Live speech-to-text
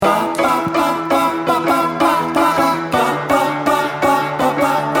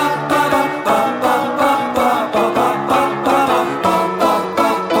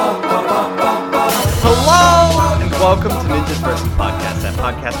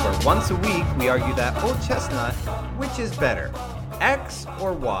where once a week we argue that old chestnut, which is better, X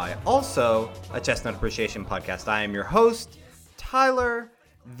or Y. Also, a Chestnut Appreciation podcast. I am your host, Tyler,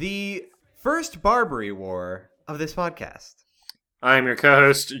 the first Barbary War of this podcast. I'm your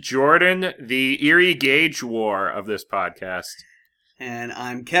co-host, Jordan, the Erie Gauge War of this podcast. And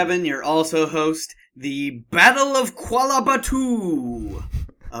I'm Kevin, your also host, the Battle of Kuala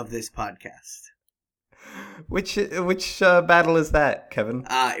of this podcast. Which battle is that, Kevin?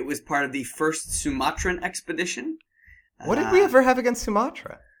 It was part of the first Sumatran expedition. What did we ever have against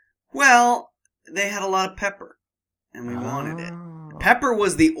Sumatra? Well, they had a lot of pepper, and we wanted it. Pepper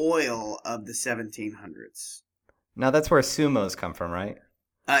was the oil of the 1700s. Now that's where sumos come from, right?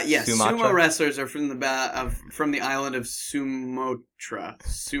 Yes, Sumatra? sumo wrestlers are from the island of Sumatra.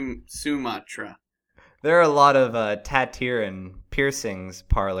 Sumatra. There are a lot of tattoo and piercings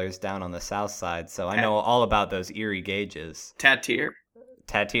parlors down on the south side, so I know all about those Erie gauges. Tatir?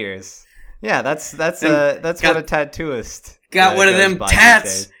 Tattoos. Yeah, that's what a tattooist got one of goes them by tats.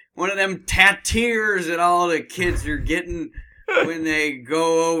 these days. One of them tattoos that all the kids are getting when they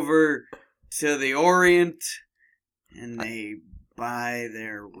go over to the Orient and they buy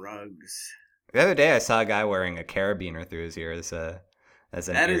their rugs. The other day I saw a guy wearing a carabiner through his ear as an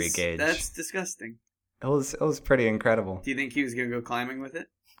Erie gauge. That's disgusting. It was pretty incredible. Do you think he was going to go climbing with it?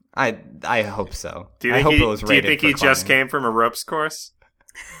 I hope so. Do you I think hope it was rated he for just climbing. came from a ropes course?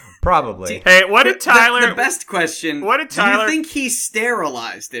 Probably. Hey, what did Tyler... The best question, What did Tyler... do you think he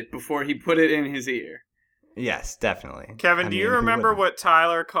sterilized it before he put it in his ear? Yes, definitely. Kevin, do you remember wouldn't? what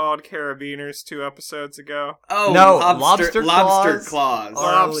Tyler called carabiners 2 episodes ago? Oh, No, lobster claws.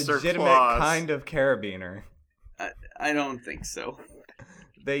 Are a Lobster legitimate claws. kind of carabiner. I don't think so.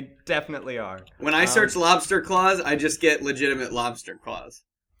 They definitely are. When I search lobster claws, I just get legitimate lobster claws.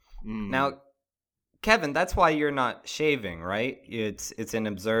 Now, Kevin, that's why you're not shaving, right? It's in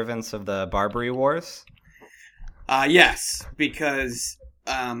observance of the Barbary Wars. Yes, because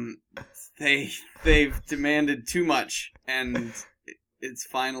they've demanded too much, and it's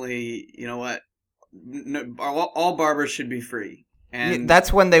finally, you know what? No, all barbers should be free. And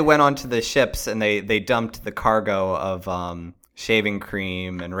That's when they went onto the ships and they dumped the cargo of shaving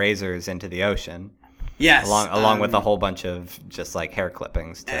cream and razors into the ocean. yes, Along with a whole bunch of just like hair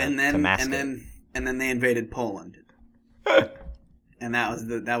clippings to mask it. And then they invaded Poland, and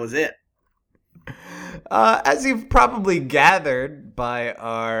that was it. As you've probably gathered by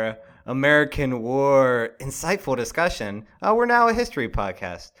our American War insightful discussion, we're now a history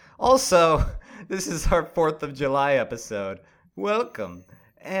podcast. Also, this is our 4th of July episode. Welcome.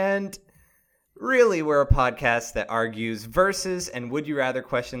 And really, we're a podcast that argues versus and would you rather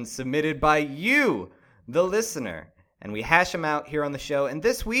questions submitted by you, the listener. And we hash them out here on the show. And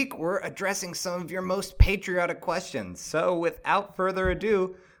this week, we're addressing some of your most patriotic questions. So without further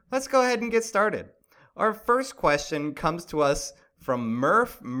ado, let's go ahead and get started. Our first question comes to us from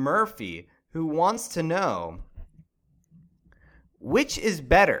Murph Murphy, who wants to know, which is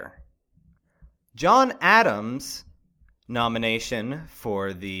better, John Adams' nomination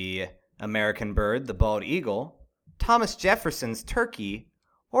for the American bird, the bald eagle, Thomas Jefferson's turkey,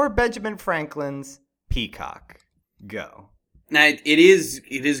 or Benjamin Franklin's peacock? Go. Now, it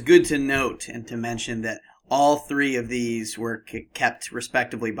is good to note and to mention that all 3 of these were kept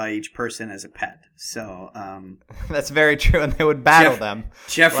respectively by each person as a pet. So That's very true, and they would battle them.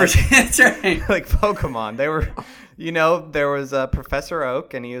 Jefferson, that's right. Like Pokemon. They were, there was Professor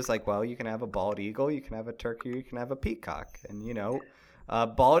Oak, and he was like, well, you can have a bald eagle, you can have a turkey, you can have a peacock. And,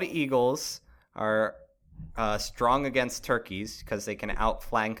 bald eagles are strong against turkeys because they can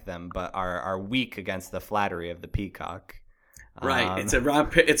outflank them, but are weak against the flattery of the peacock. Right. It's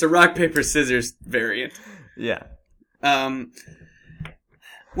a rock paper scissors variant. Yeah.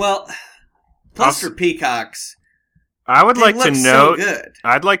 Well, plus for peacocks, I would like to look note. so good.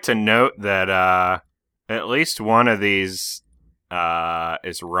 I'd like to note that at least one of these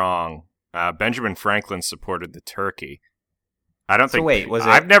is wrong. Benjamin Franklin supported the turkey. I don't think. Wait, was it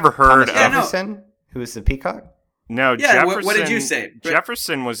I've never heard Thomas of Jefferson, who was the peacock? No. Yeah, Jefferson, what did you say?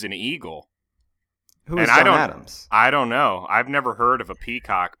 Jefferson was an eagle. Who was And John Adams? I don't know. I've never heard of a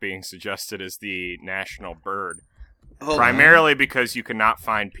peacock being suggested as the national bird. Hold on. Primarily because you cannot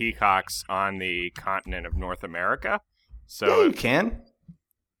find peacocks on the continent of North America. So Yeah, you can.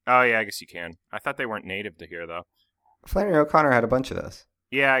 Oh yeah, I guess you can. I thought they weren't native to here though. Flannery O'Connor had a bunch of those.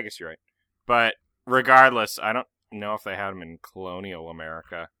 Yeah, I guess you're right. But regardless, I don't know if they had them in colonial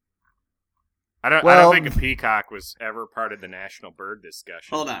America. I don't think a peacock was ever part of the national bird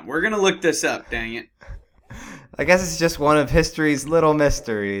discussion. Hold on. We're going to look this up, dang it. I guess it's just one of history's little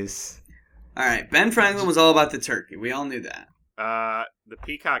mysteries. All right. Ben Franklin was all about the turkey. We all knew that. the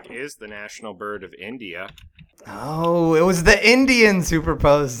peacock is the national bird of India. Oh, it was the Indians who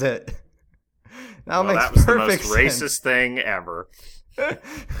proposed it. That makes that was perfect the most racist thing ever.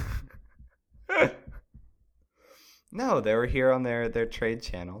 No, they were here on their trade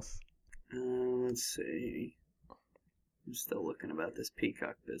channels. Let's see. I'm still looking about this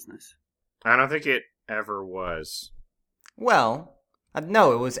peacock business. I don't think it ever was. Well,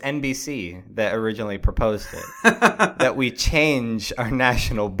 no, it was NBC that originally proposed it. That we change our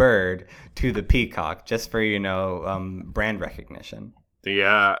national bird to the peacock, just for, brand recognition.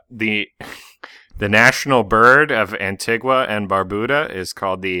 The national bird of Antigua and Barbuda is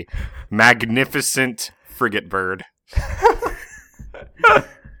called the magnificent frigate bird.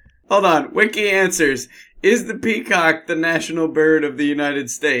 Hold on. Wiki answers. Is the peacock the national bird of the United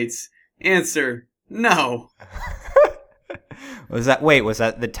States? Answer, no. Was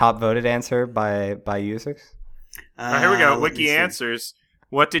that the top voted answer by users? Here we go. Wiki answers.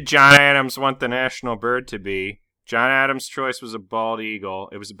 What did John Adams want the national bird to be? John Adams' choice was a bald eagle.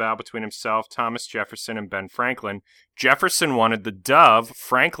 It was a battle between himself, Thomas Jefferson, and Ben Franklin. Jefferson wanted the dove,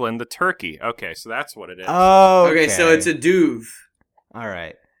 Franklin the turkey. Okay, so that's what it is. Oh, okay, so it's a duve. All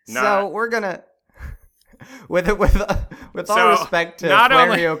right. So we're gonna, with all respect to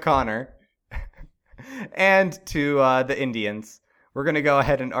Flannery O'Connor and to the Indians, we're gonna go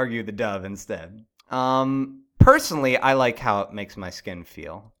ahead and argue the dove instead. Personally, I like how it makes my skin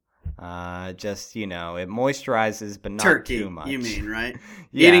feel. It moisturizes, but not too much. You mean, right?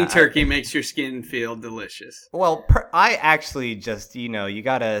 Yeah, Eating turkey makes your skin feel delicious. Well, I actually just, you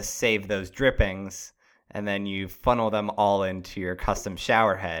gotta save those drippings, and then you funnel them all into your custom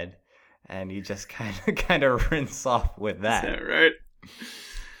shower head, and you just kind of rinse off with that. Is that right?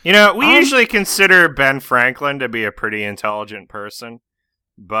 We usually consider Ben Franklin to be a pretty intelligent person,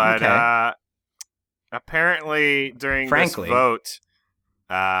 but apparently during this vote,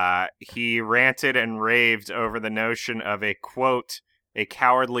 he ranted and raved over the notion of a, quote, a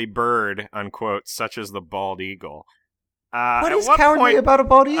cowardly bird, unquote, such as the bald eagle. What is cowardly about a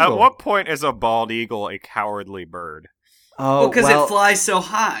bald eagle? At what point is a bald eagle a cowardly bird? Oh, because it flies so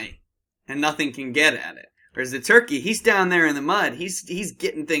high and nothing can get at it. Whereas the turkey, he's down there in the mud. He's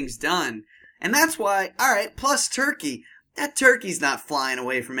getting things done. And that's why, all right, plus turkey. That turkey's not flying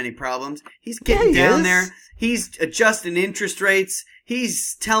away from any problems. He's getting down there. He's adjusting interest rates.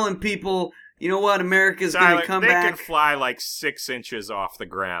 He's telling people, you know what, America's going to come back. They can fly like 6 inches off the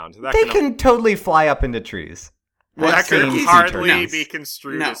ground. They can totally fly up into trees. Well, that could hardly be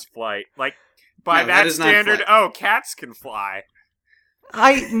construed as flight. Like, by that standard, cats can fly.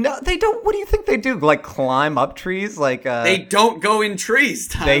 No, they don't. What do you think they do? Like climb up trees? They don't go in trees,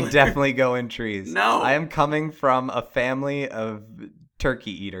 Tyler. They definitely go in trees. No. I am coming from a family of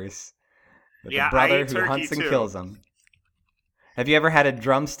turkey eaters. With a brother who hunts and kills them. Have you ever had a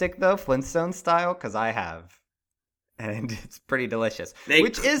drumstick, though, Flintstone style? Because I have. And it's pretty delicious.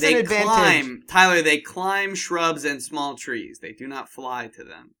 Which is an advantage. Tyler, they climb shrubs and small trees. They do not fly to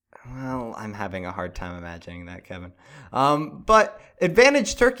them. Well, I'm having a hard time imagining that, Kevin. But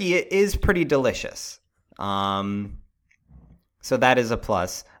advantage turkey is pretty delicious. So that is a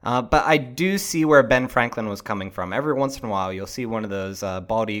plus. But I do see where Ben Franklin was coming from. Every once in a while, you'll see one of those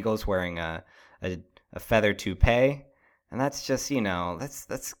bald eagles wearing a feather toupee. And that's just,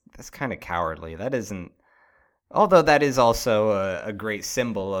 that's kind of cowardly. That isn't... Although that is also a great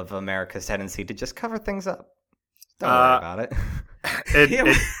symbol of America's tendency to just cover things up. Don't worry about it.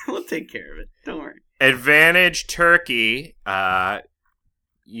 We'll take care of it. Don't worry. Advantage turkey.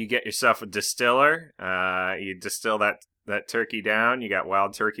 You get yourself a distiller. You distill that turkey down. You got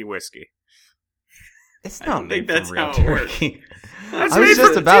wild turkey whiskey. It's not made from real turkey. That's made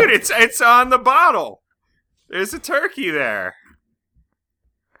from... Dude, it's on the bottle. There's a turkey there.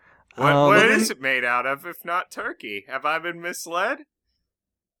 What is it made out of if not turkey? Have I been misled?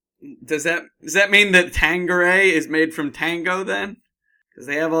 Does that mean that Tanqueray is made from tango then? Because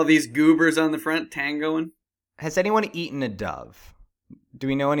they have all these goobers on the front tangoing? Has anyone eaten a dove? Do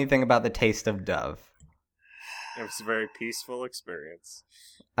we know anything about the taste of dove? It was a very peaceful experience.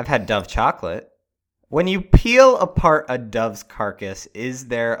 I've had dove chocolate. When you peel apart a dove's carcass, is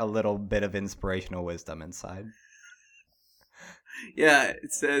there a little bit of inspirational wisdom inside? Yeah,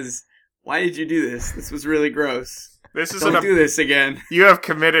 it says, "Why did you do this? This was really gross. Don't do this again. You have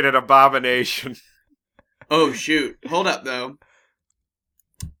committed an abomination." Oh, shoot. Hold up, though.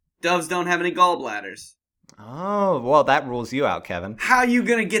 Doves don't have any gallbladders. Oh, well, that rules you out, Kevin. How are you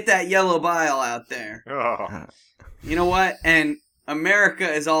going to get that yellow bile out there? Oh. You know what? And America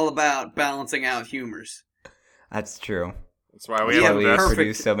is all about balancing out humors. That's true. That's why we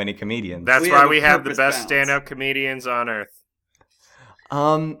produce so many comedians. That's why we have the best stand-up comedians on earth.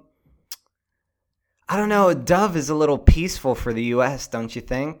 I don't know. A dove is a little peaceful for the U.S., don't you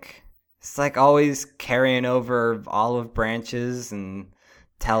think? It's like always carrying over olive branches and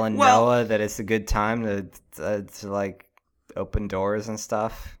telling Noah that it's a good time to like open doors and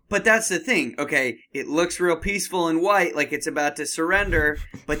stuff. But that's the thing. Okay, it looks real peaceful and white, like it's about to surrender,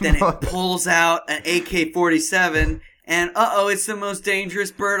 but then it pulls out an AK-47, and it's the most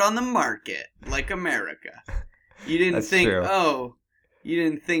dangerous bird on the market, like America. You didn't think, true. You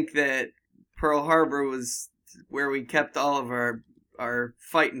didn't think that Pearl Harbor was where we kept all of our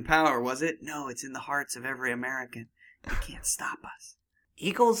fighting power, was it? No, it's in the hearts of every American. You can't stop us.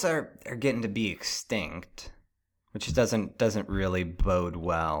 Eagles are getting to be extinct, which doesn't really bode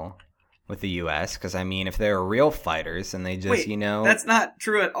well with the U.S. Because I mean, if they're real fighters and they just that's not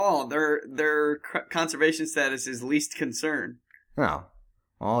true at all. Their conservation status is least concern. Oh,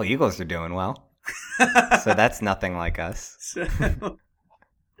 well, eagles are doing well, so that's nothing like us.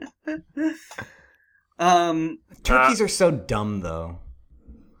 Turkeys are so dumb, though.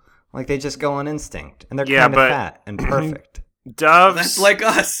 Like, they just go on instinct, and they're kind of fat and perfect. Doves... That's like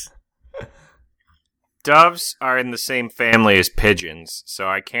us. Doves are in the same family as pigeons, so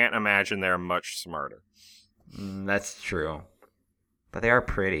I can't imagine they're much smarter. That's true. But they are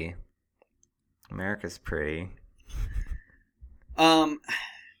pretty. America's pretty.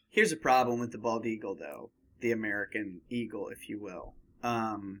 Here's a problem with the bald eagle, though. The American eagle, if you will.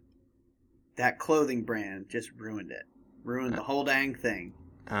 That clothing brand just ruined it. Ruined the whole dang thing.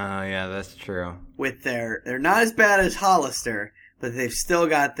 Oh, yeah, that's true. With they're not as bad as Hollister, but they've still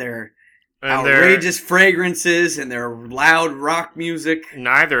got their outrageous fragrances and their loud rock music.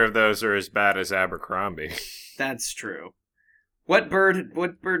 Neither of those are as bad as Abercrombie. That's true. What bird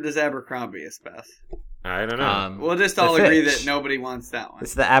does Abercrombie espouse? I don't know. We'll just all agree that nobody wants that one.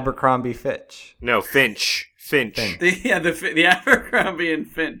 It's the Abercrombie Fitch. No, Finch. The Abercrombie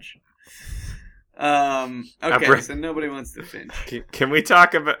and Finch. Okay, so nobody wants the Finch. Can we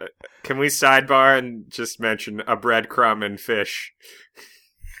sidebar and just mention a breadcrumb and fish?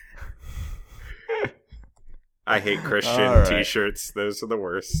 I hate Christian t-shirts. Those are the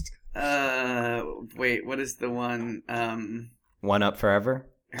worst. Wait, what is the one? One Up Forever?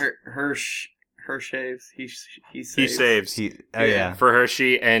 Her shaves. He saves. He saves. Yeah. For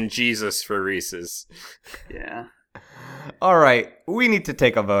Hershey and Jesus for Reese's. Yeah. All right. We need to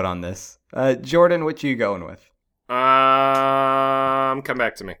take a vote on this. Jordan, what you going with? Come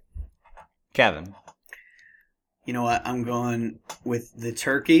back to me. Kevin. You know what? I'm going with the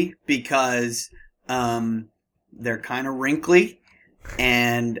turkey because they're kind of wrinkly,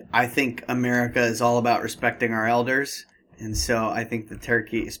 and I think America is all about respecting our elders, and so I think the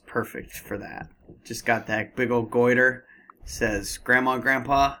turkey is perfect for that. Just got that big old goiter. Says, Grandma and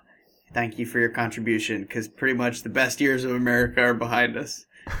Grandpa, thank you for your contribution, because pretty much the best years of America are behind us.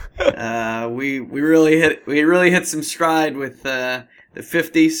 We really hit some stride with the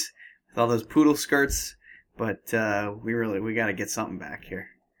 50s with all those poodle skirts, but we got to get something back here.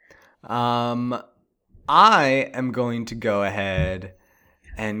 I am going to go ahead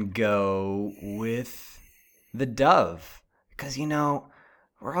and go with the dove because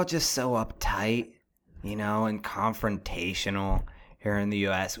we're all just so uptight, and confrontational here in the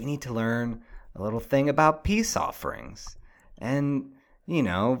U.S. We need to learn a little thing about peace offerings. And,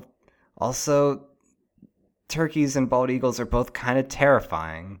 also turkeys and bald eagles are both kind of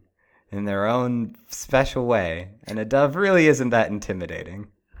terrifying in their own special way. And a dove really isn't that intimidating.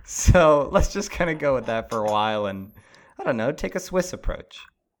 So let's just kind of go with that for a while and, I don't know, take a Swiss approach.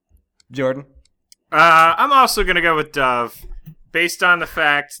 Jordan? I'm also going to go with dove. Based on the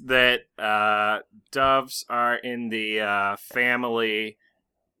fact that doves are in the family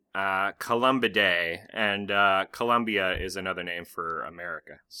Columbidae, and Columbia is another name for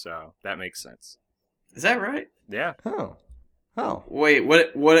America, so that makes sense. Is that right? Yeah. Oh. Wait,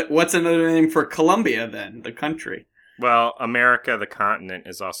 what's another name for Colombia then, the country? Well, America, the continent,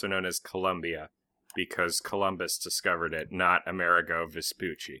 is also known as Columbia because Columbus discovered it, not Amerigo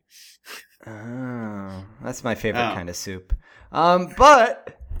Vespucci. Oh, that's my favorite kind of soup.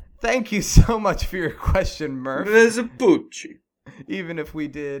 But thank you so much for your question, Murph. Vespucci. Even if we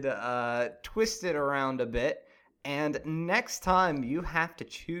did twist it around a bit. And next time you have to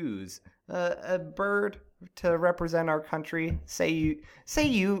choose a bird to represent our country. Say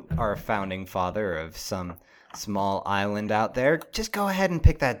you are a founding father of some small island out there. Just go ahead and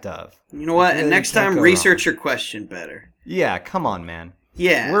pick that dove. You know what? And next time, research your question better. Yeah, come on, man.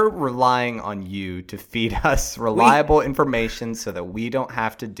 Yeah. We're relying on you to feed us reliable information so that we don't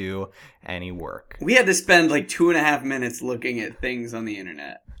have to do any work. We had to spend like 2.5 minutes looking at things on the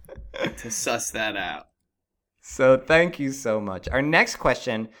internet to suss that out. So thank you so much. Our next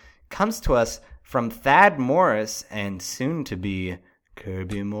question comes to us from Thad Morris and soon to be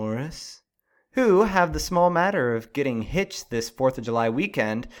Kirby Morris, who have the small matter of getting hitched this 4th of July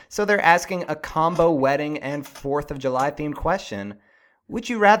weekend. So they're asking a combo wedding and 4th of July themed question. Would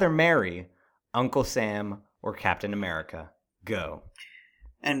you rather marry Uncle Sam or Captain America? Go.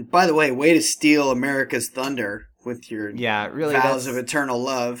 And by the way to steal America's thunder with your vows of eternal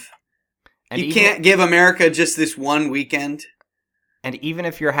love. And you can't give America just this one weekend. And even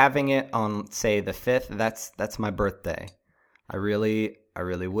if you're having it on, say, the 5th, that's my birthday. I really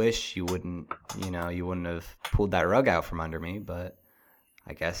wish you wouldn't have pulled that rug out from under me, but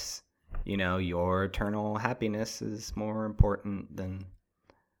I guess, your eternal happiness is more important than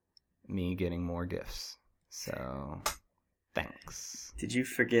me getting more gifts. So, thanks. Did you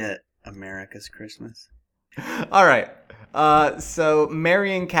forget America's Christmas? All right. So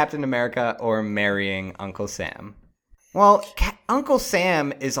marrying Captain America or marrying Uncle Sam? Well, Uncle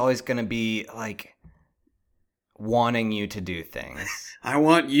Sam is always going to be like wanting you to do things. I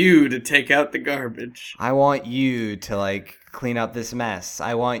want you to take out the garbage. I want you to like clean up this mess.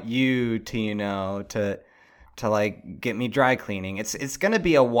 I want you to, to like get me dry cleaning. It's going to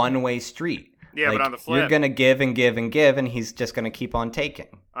be a one-way street. Yeah, like, but on the flip, you're going to give and give and give, and he's just going to keep on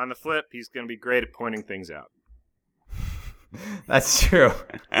taking. On the flip, he's going to be great at pointing things out. That's true.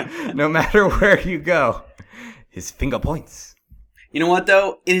 No matter where you go, his finger points. You know what,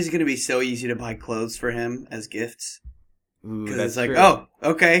 though? It is going to be so easy to buy clothes for him as gifts. Because it's like, true. Oh,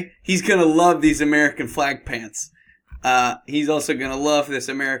 okay, he's going to love these American flag pants. He's also going to love this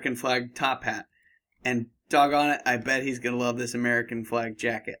American flag top hat. And doggone it, I bet he's going to love this American flag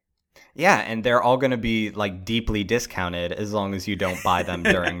jacket. Yeah, and they're all going to be like deeply discounted as long as you don't buy them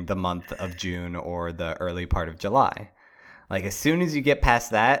during the month of June or the early part of July. Like as soon as you get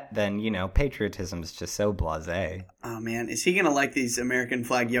past that, then patriotism is just so blasé. Oh man, is he going to like these American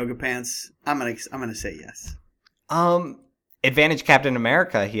flag yoga pants? I'm going to say yes. Advantage Captain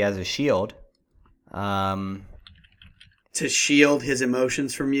America, he has a shield. To shield his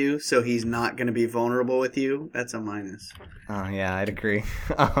emotions from you, so he's not going to be vulnerable with you. That's a minus. Oh yeah, I'd agree.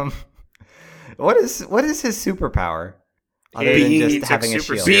 What is his superpower? Other than just having a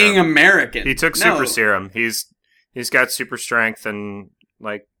shield. Being American. He took super serum. He's got super strength and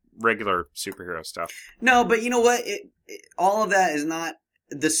like regular superhero stuff. No, but you know what? All of that is not.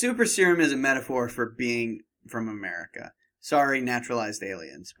 The super serum is a metaphor for being from America. Sorry, naturalized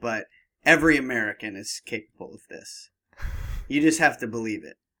aliens, but every American is capable of this. You just have to believe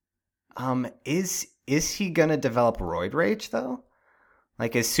it. Is he gonna develop roid rage though?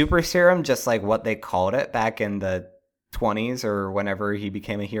 Like, is super serum just like what they called it back in the 20s or whenever he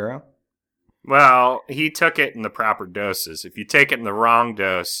became a hero? Well, he took it in the proper doses. If you take it in the wrong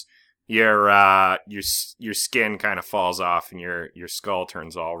dose, your skin kind of falls off and your skull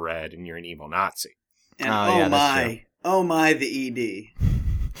turns all red and you're an evil Nazi. And oh my, the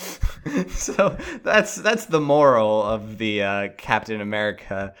ED. So that's the moral of the Captain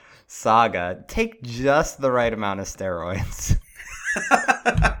America saga. Take just the right amount of steroids.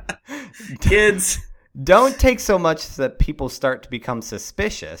 Kids, don't take so much that people start to become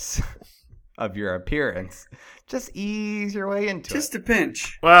suspicious of your appearance. Just ease your way into it. Just a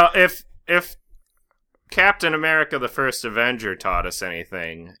pinch. Well, if Captain America the First Avenger taught us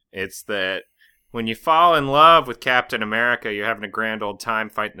anything, it's that when you fall in love with Captain America, you're having a grand old time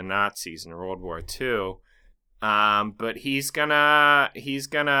fighting the Nazis in World War II. But he's gonna,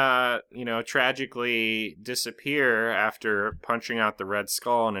 tragically disappear after punching out the Red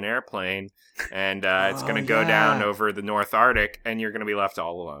Skull in an airplane, and it's gonna go down over the North Arctic, and you're gonna be left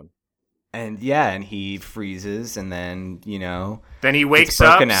all alone. And he freezes, and then then he wakes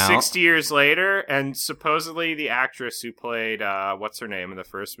up 60 years later, and supposedly the actress who played what's her name in the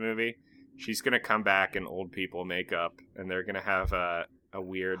first movie, she's gonna come back in old people makeup, and they're gonna have a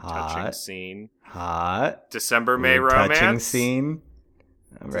weird touching scene. December May weird romance touching scene.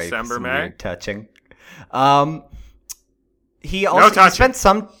 Right, December May weird touching. He also spent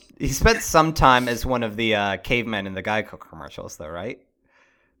some time as one of the cavemen in the Geico commercials, though, right?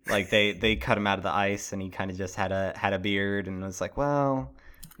 Like they cut him out of the ice, and he kind of just had a beard, and was like, well,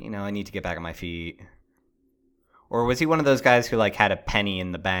 I need to get back on my feet. Or was he one of those guys who like had a penny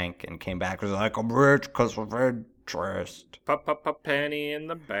in the bank and came back and was like, I'm rich because of interest. Penny in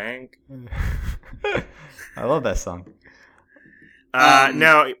the bank. I love that song.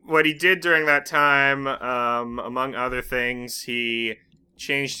 No, what he did during that time, among other things, he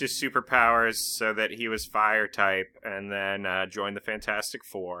changed his superpowers so that he was fire type, and then joined the Fantastic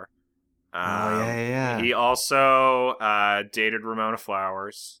Four. He also dated Ramona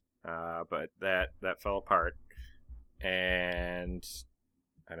Flowers, but that fell apart. and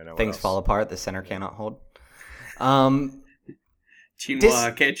I don't know. Things fall apart. The center cannot hold. Chinua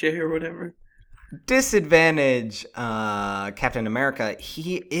Achebe or whatever. Disadvantage. Captain America.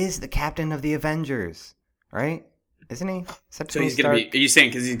 He is the captain of the Avengers, right? Isn't he? So he's gonna be. Are you saying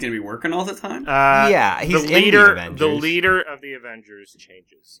because he's gonna be working all the time? Yeah, he's the leader. In the Avengers. The leader of the Avengers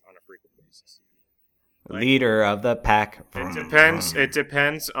changes on a frequent basis. Leader of the pack. It depends. It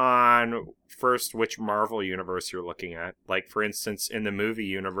depends on first which Marvel universe you're looking at. Like, for instance, in the movie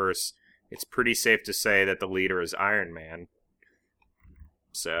universe, it's pretty safe to say that the leader is Iron Man.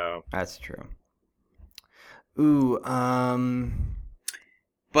 So that's true. Ooh,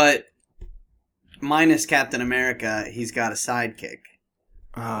 but minus Captain America, he's got a sidekick.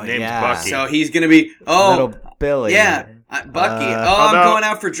 Oh, named yeah. Bucky. So he's gonna be little Billy. Yeah, Bucky. I'm going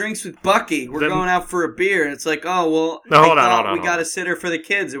out for drinks with Bucky. We're going out for a beer, and it's like, oh well. No, hold on. We got a sitter for the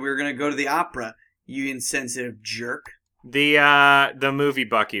kids, and we were gonna go to the opera. You insensitive jerk. The movie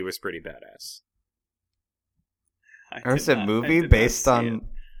Bucky was pretty badass. There's a movie based on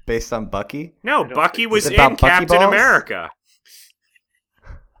Bucky? No, Bucky was in Captain America.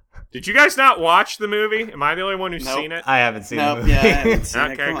 Did you guys not watch the movie? Am I the only one who's seen it? I haven't seen the movie. Yeah, I haven't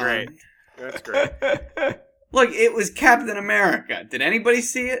seen it. Okay, great. That's great. Look, it was Captain America. Did anybody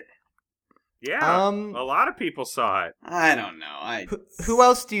see it? Yeah, a lot of people saw it. I don't know. Who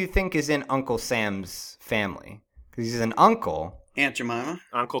else do you think is in Uncle Sam's family? Because he's an uncle. Aunt Jemima.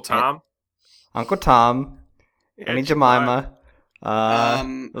 Uncle Tom. Uncle Tom. Aunt Jemima.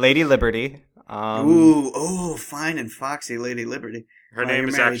 Lady Liberty. Fine and foxy Lady Liberty. Her name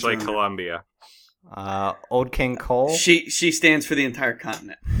is actually Columbia. Old King Cole. She stands for the entire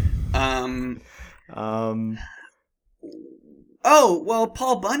continent. Paul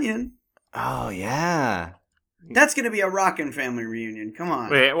Bunyan. Oh yeah. That's going to be a rockin' family reunion. Come on.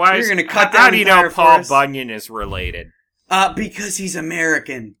 Wait, why? You're going to cut down. How do you know Paul Bunyan is related? Because he's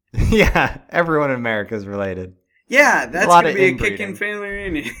American. Yeah, everyone in America is related. Yeah, that's going to be a kickin' family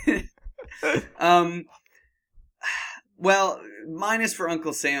reunion. Well, minus for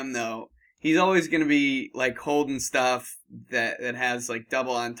Uncle Sam though. He's always going to be like holding stuff that has like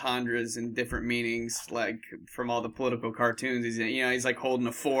double entendres and different meanings, like from all the political cartoons. He's like holding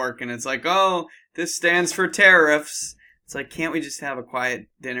a fork, and it's like, oh, this stands for tariffs. It's like, can't we just have a quiet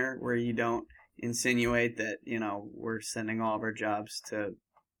dinner where you don't insinuate that we're sending all of our jobs to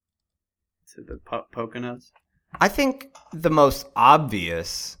the Poconos? I think the most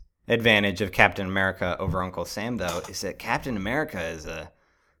obvious advantage of Captain America over Uncle Sam, though, is that Captain America is a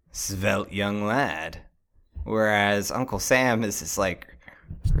svelte young lad, whereas Uncle Sam is this like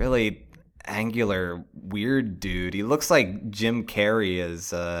really angular weird dude. He looks like Jim Carrey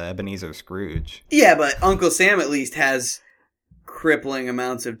as Ebenezer Scrooge. Yeah, but Uncle Sam at least has crippling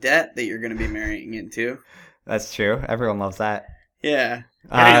amounts of debt that you're going to be marrying into. That's true. Everyone loves that. Yeah. To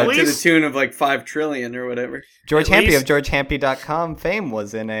the tune of like $5 trillion or whatever. George Hampy of GeorgeHampy.com fame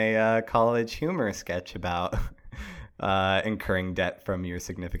was in a college humor sketch about incurring debt from your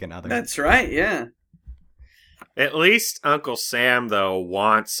significant other. That's right, yeah. At least Uncle Sam, though,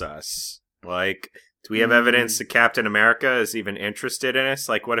 wants us. Like, do we have evidence that Captain America is even interested in us?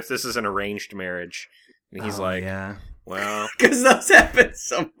 Like, what if this is an arranged marriage? And he's yeah. Well... Because those happen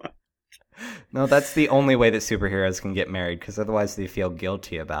so much. No, that's the only way that superheroes can get married, because otherwise they feel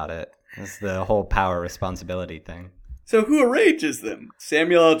guilty about it. It's the whole power responsibility thing. So who arranges them?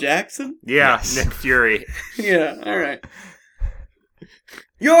 Samuel L. Jackson? Yeah, yes. Nick Fury. Yeah, all right.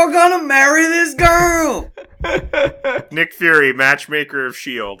 You're gonna marry this girl! Nick Fury, matchmaker of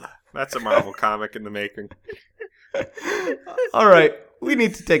S.H.I.E.L.D. That's a Marvel comic in the making. All right, we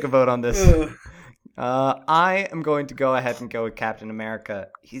need to take a vote on this. I am going to go ahead and go with Captain America.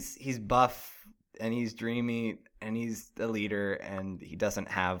 He's buff, and he's dreamy, and he's a leader, and he doesn't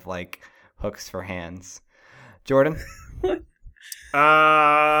have, like, hooks for hands. Jordan?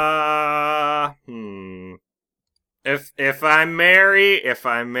 If I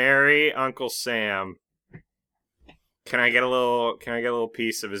marry Uncle Sam, can I get a little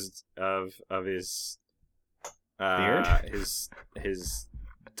piece of his beard? his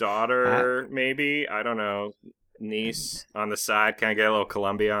daughter, maybe? I don't know. Niece on the side. Can I get a little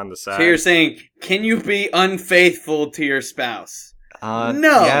Columbia on the side? So you're saying, can you be unfaithful to your spouse?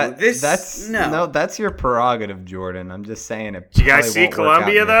 No, that's your prerogative, Jordan. I'm just saying it. Do you guys see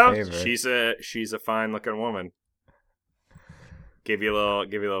Columbia though? She's a fine looking woman. Give you a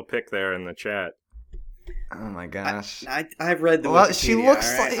little pic there in the chat. Oh my gosh! I've read the. Well,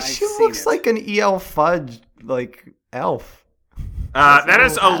 Wikipedia. She looks like an E.L. Fudge elf. That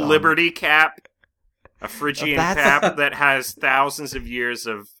is a Liberty cap, a Phrygian cap that has thousands of years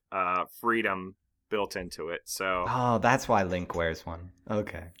of freedom built into it. So that's why Link wears one.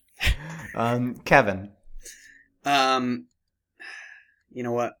 Okay. Kevin. You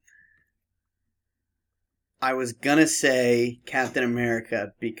know what? I was gonna say Captain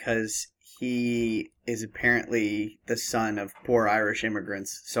America because he is apparently the son of poor Irish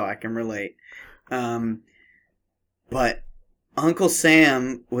immigrants, so I can relate. But Uncle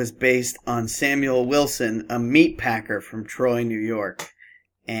Sam was based on Samuel Wilson, a meat packer from Troy, New York,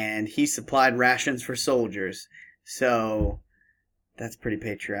 and he supplied rations for soldiers. So that's pretty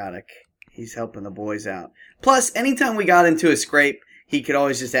patriotic. He's helping the boys out. Plus, anytime we got into a scrape, he could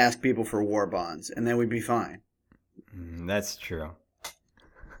always just ask people for war bonds, and then we'd be fine. That's true.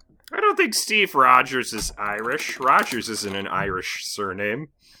 I don't think Steve Rogers is Irish. Rogers isn't an Irish surname.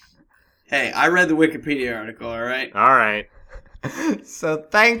 Hey, I read the Wikipedia article, all right? All right. So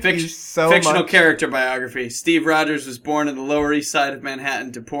thank you so much. Fictional character biography. Steve Rogers was born in the Lower East Side of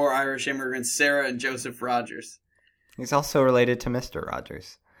Manhattan to poor Irish immigrants Sarah and Joseph Rogers. He's also related to Mr.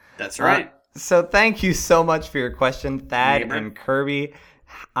 Rogers. That's right. So thank you so much for your question, Thad and Kirby.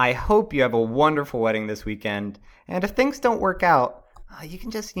 I hope you have a wonderful wedding this weekend. And if things don't work out, you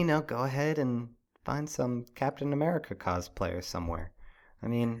can just, go ahead and find some Captain America cosplayers somewhere. I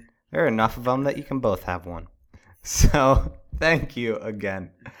mean, there are enough of them that you can both have one. So thank you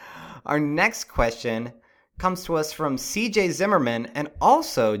again. Our next question comes to us from CJ Zimmerman and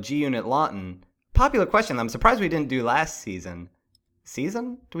also G-Unit Lawton. Popular question I'm surprised we didn't do last season.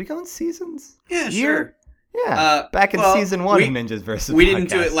 Season? Do we go in seasons? Yeah, sure. Yeah, back in season 1 of Ninjas vs. We didn't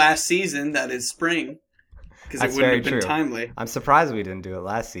do it last season, that is spring, because it wouldn't have been timely. I'm surprised we didn't do it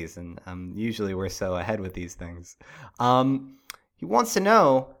last season. Usually we're so ahead with these things. He wants to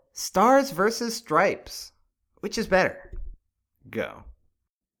know, stars versus stripes, which is better? Go.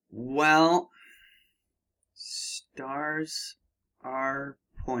 Well, stars are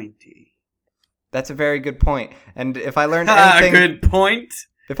pointy. That's a very good point. And if I learned anything... Good point.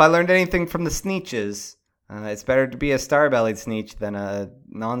 If I learned anything from the Sneetches, it's better to be a star-bellied Sneetch than a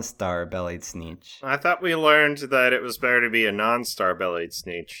non-star-bellied Sneetch. I thought we learned that it was better to be a non-star-bellied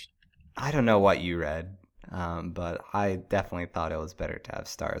Sneetch. I don't know what you read, but I definitely thought it was better to have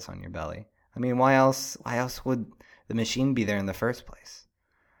stars on your belly. I mean, why else would the machine be there in the first place?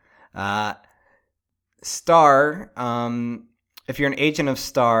 Star, if you're an agent of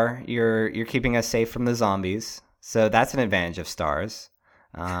Star, you're keeping us safe from the zombies. So that's an advantage of stars.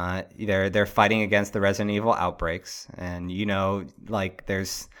 They're fighting against the Resident Evil outbreaks, and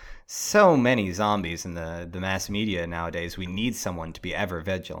there's so many zombies in the mass media nowadays. We need someone to be ever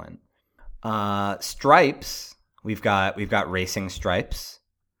vigilant. Stripes, we've got racing stripes.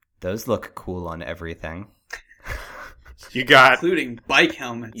 Those look cool on everything. You got including bike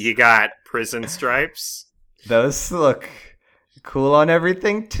helmets. You got prison stripes. Those look cool on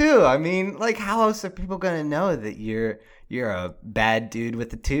everything too. I mean, how else are people gonna know that you're a bad dude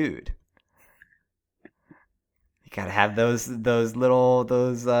with a tude? You gotta have those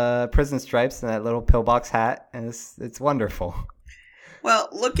prison stripes and that little pillbox hat, and it's wonderful. Well,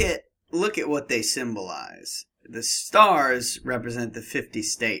 look at what they symbolize. The stars represent the 50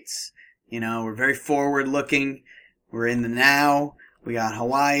 states. We're very forward looking. We're in the now. We got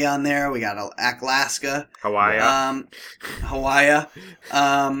Hawaii on there. We got Alaska. Hawaii. Hawaii.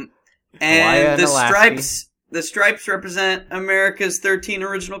 And the stripes represent America's 13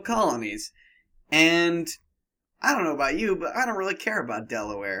 original colonies. And I don't know about you, but I don't really care about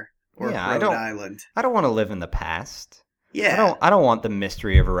Delaware or Rhode Island. I don't want to live in the past. Yeah. I don't want the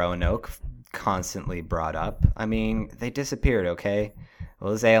mystery of Roanoke constantly brought up. I mean, they disappeared, okay?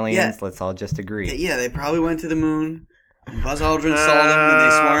 Those aliens, let's all just agree. Yeah, they probably went to the moon. Buzz Aldrin saw them and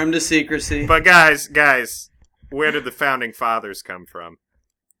they swore him to secrecy. But guys, where did the founding fathers come from?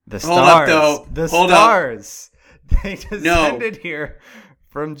 The stars. Hold up, though. The stars. They descended here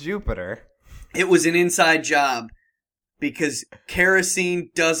from Jupiter. It was an inside job because kerosene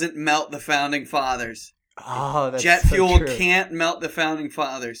doesn't melt the founding fathers. Oh, that's Jet so fuel true. can't melt the founding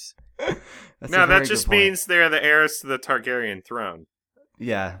fathers. No, that just means they're the heirs to the Targaryen throne.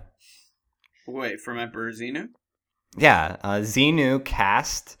 Yeah. Wait, from Emperor Xenu? Yeah, Xenu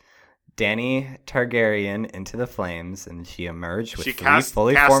cast Dany Targaryen into the flames, and she emerged with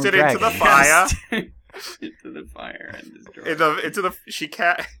fully formed dragons. Into the fire. Into the fire and destroyed.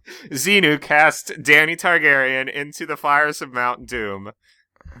 Xenu cast Dany Targaryen into the fires of Mount Doom.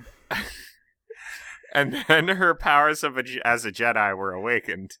 And then her powers as a Jedi were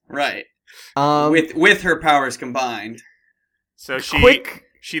awakened. Right. With her powers combined. So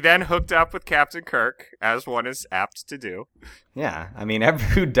she then hooked up with Captain Kirk, as one is apt to do. Yeah, I mean,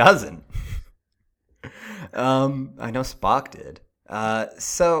 who doesn't? I know Spock did.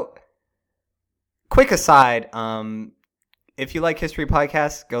 So quick aside, if you like history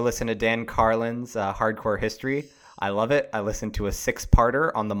podcasts, go listen to Dan Carlin's Hardcore History. I love it. I listened to a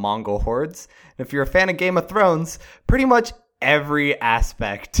 6-parter on the Mongol hordes. And if you're a fan of Game of Thrones, pretty much every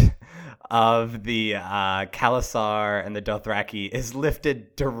aspect of the Khalasar and the Dothraki is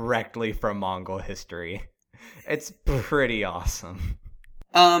lifted directly from Mongol history. It's pretty awesome.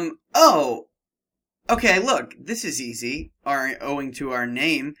 Okay, look, this is easy, owing to our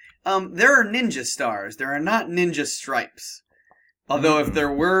name. There are ninja stars. There are not ninja stripes. Although if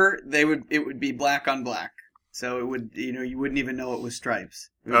there were, it would be black on black. So it would, you wouldn't even know it was stripes.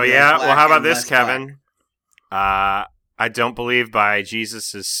 It oh yeah, well how about this, Kevin? I don't believe by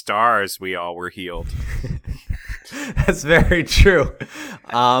Jesus' stars we all were healed. That's very true.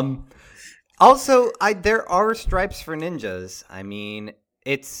 Also, there are stripes for ninjas. I mean,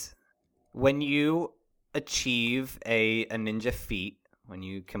 it's when you achieve a ninja feat, when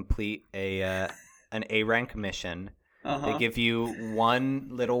you complete an A rank mission, they give you one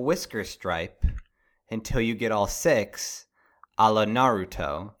little whisker stripe until you get all 6, a la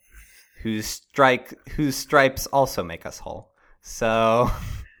Naruto, whose stripes also make us whole. So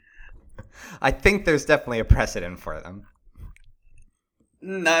I think there's definitely a precedent for them.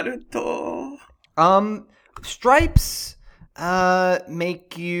 Naruto. Stripes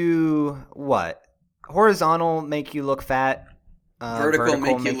make you what? Horizontal make you look fat. Vertical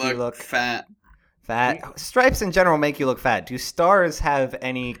make you look fat. Fat. Stripes in general make you look fat. Do stars have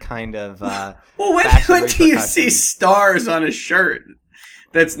any kind of well, when do you see stars on a shirt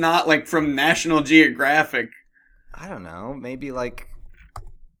that's not like from National Geographic? I don't know. Maybe like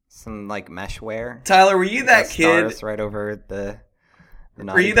some like mesh wear. Tyler, were you that kid? Stars right over the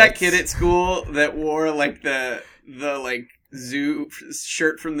were you that kid at school that wore like the like zoo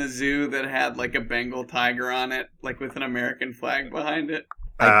shirt from the zoo that had like a Bengal tiger on it, like with an American flag behind it?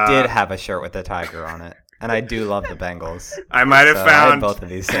 I did have a shirt with a tiger on it, and I do love the Bengals. I might have found both of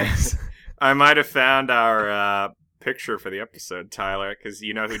these things. I might have found our picture for the episode, Tyler, because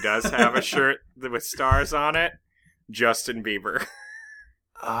you know who does have a shirt with stars on it? Justin Bieber.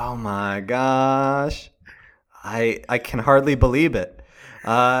 Oh my gosh, I can hardly believe it.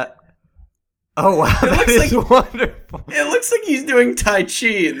 Oh wow, that is wonderful. It looks like he's doing Tai Chi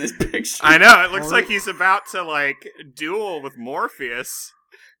in this picture. I know, it looks like he's about to like duel with Morpheus.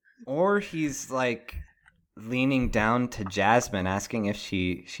 Or he's like leaning down to Jasmine, asking if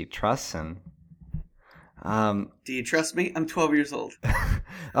she trusts him. Do you trust me? I'm 12 years old.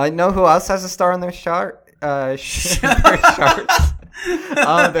 I know who else has a star on their shirt. Their shirts.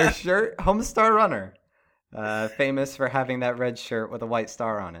 Their shirt, Homestar Runner, famous for having that red shirt with a white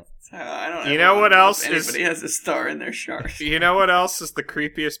star on it. I don't. You know what else anybody has a star in their shirt? You know what else is the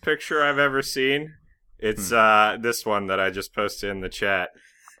creepiest picture I've ever seen? It's this one that I just posted in the chat.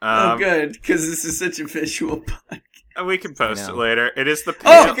 Good, because this is such a visual podcast. We can post it later. It is the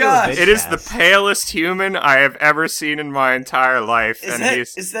it is the palest human I have ever seen in my entire life.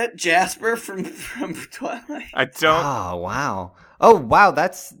 Is that Jasper from Twilight? I don't. Oh wow! Oh wow!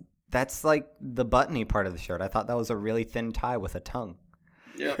 That's like the buttony part of the shirt. I thought that was a really thin tie with a tongue.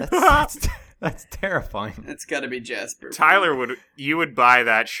 Yeah, that's terrifying. It's got to be Jasper. Tyler you would buy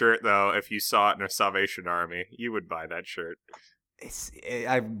that shirt though if you saw it in a Salvation Army. You would buy that shirt.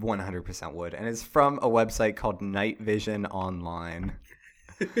 I 100% would, and it's from a website called Night Vision Online.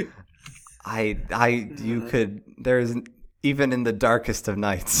 You could. There's even in the darkest of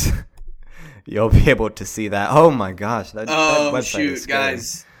nights, you'll be able to see that. Oh my gosh! That website is scary.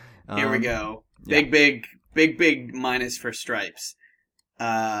 Guys, here we go. Big minus for stripes.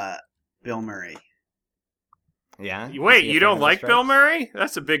 Bill Murray. Yeah. Wait, you don't like Bill Murray?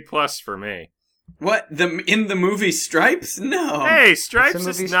 That's a big plus for me. What? In the movie Stripes? No. Hey, Stripes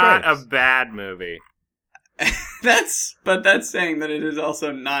is not a bad movie. That's saying that it is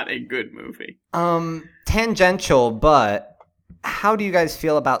also not a good movie. Tangential, but how do you guys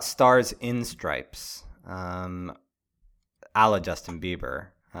feel about stars in stripes? A la Justin Bieber.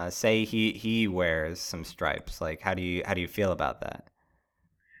 Say he wears some stripes. Like, how do you feel about that?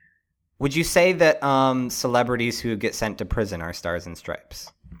 Would you say that celebrities who get sent to prison are stars in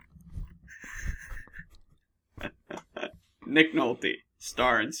stripes? Nick Nolte,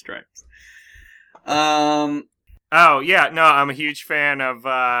 star in stripes. Oh yeah, no, I'm a huge fan of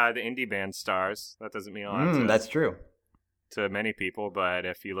the indie band Stars. That doesn't mean a lot. That's true to many people, but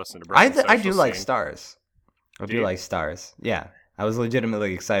if you listen to I do like Stars. I do like Stars. Yeah, I was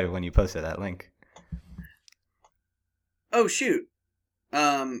legitimately excited when you posted that link. Oh shoot,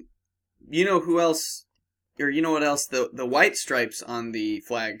 you know who else, or you know what else the white stripes on the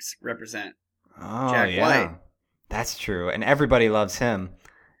flags represent? Oh, Jack yeah. White. That's true, and everybody loves him.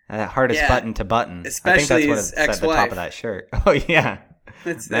 hardest button to button. Especially I think that's what it said at the top of that shirt. Oh, yeah.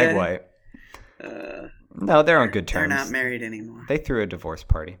 Meg White. No, they're on good terms. They're not married anymore. They threw a divorce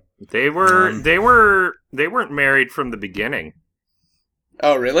party. They weren't married from the beginning.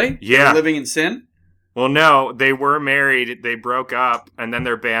 Oh, really? Yeah. They were living in sin? Well, no, they were married, they broke up, and then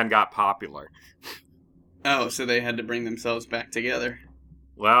their band got popular. Oh, so they had to bring themselves back together.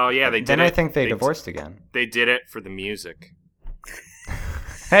 Well, yeah, they did. Then I think they divorced again. They did it for the music.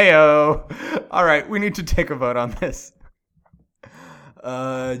 Hey-o! All right, we need to take a vote on this.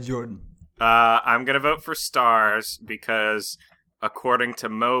 Jordan. I'm going to vote for stars because, according to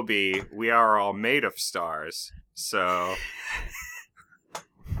Moby, we are all made of stars. So...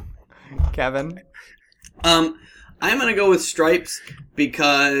 Kevin? I'm going to go with stripes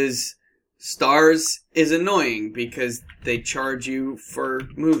because stars is annoying because they charge you for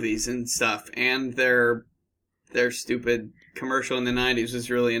movies and stuff, and their stupid commercial in the 90s was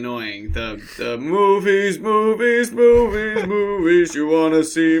really annoying. The movies, you want to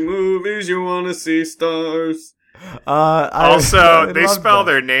see movies, you want to see stars. Also, they spell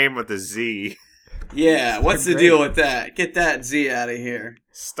their name with a Z. Yeah, what's the deal with that? Get that Z out of here.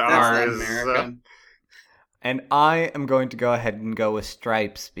 Stars. That's not American. And I am going to go ahead and go with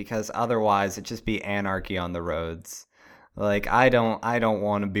stripes because otherwise it'd just be anarchy on the roads. Like, I don't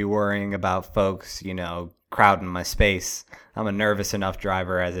want to be worrying about folks, crowding my space. I'm a nervous enough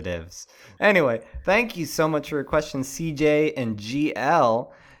driver as it is. Anyway, thank you so much for your questions, CJ and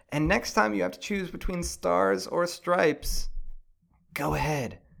GL. And next time you have to choose between stars or stripes, go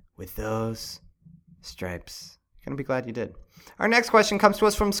ahead with those stripes. Gonna be glad you did. Our next question comes to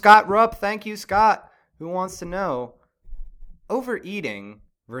us from Scott Rupp. Thank you, Scott, who wants to know overeating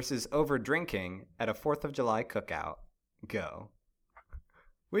versus overdrinking at a 4th of July cookout. Go.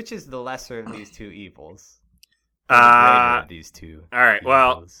 Which is the lesser of these two evils? The greater of these two. All right.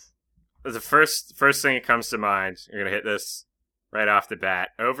 Evils? Well, the first thing that comes to mind, you're gonna hit this right off the bat.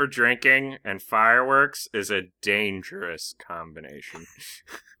 Overdrinking and fireworks is a dangerous combination.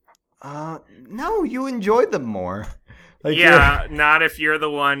 No, you enjoyed them more. Like yeah, not if you're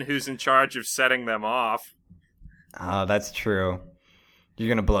the one who's in charge of setting them off. Oh, that's true. You're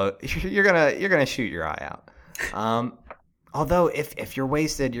gonna blow. You're gonna shoot your eye out. Although if you're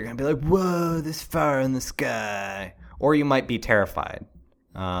wasted, you're gonna be like, "Whoa, this fire in the sky," or you might be terrified.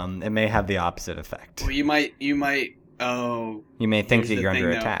 It may have the opposite effect. Well, you might. Oh, you may think that you're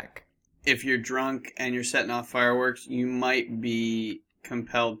under attack. If you're drunk and you're setting off fireworks, you might be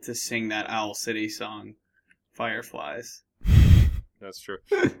compelled to sing that Owl City song, Fireflies. That's true.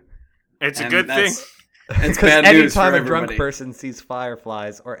 It's a good thing. It's bad news for everybody. Anytime a drunk person sees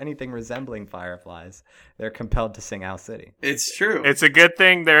fireflies or anything resembling fireflies, they're compelled to sing Owl City. It's true. It's a good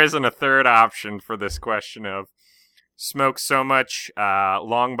thing there isn't a third option for this question of smoke so much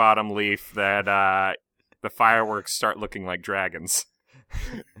long bottom leaf that the fireworks start looking like dragons.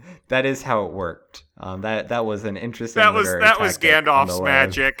 That is how it worked. That was an interesting. That was Gandalf's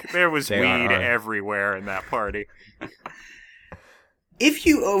magic. There was weed everywhere in that party. If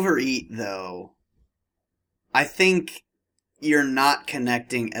you overeat, though, I think you're not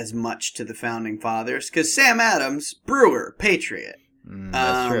connecting as much to the founding fathers because Sam Adams, brewer, patriot.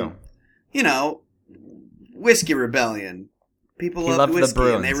 That's true. Whiskey rebellion. People loved whiskey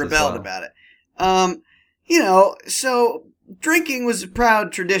and they rebelled about it. So drinking was a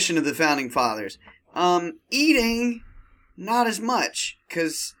proud tradition of the founding fathers. Eating, not as much,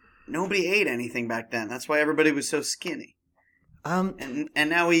 because nobody ate anything back then. That's why everybody was so skinny. And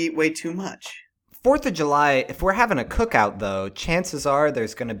now we eat way too much. 4th of July, if we're having a cookout, though, chances are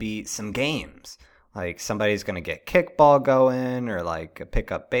there's going to be some games. Like, somebody's going to get kickball going, or, like, a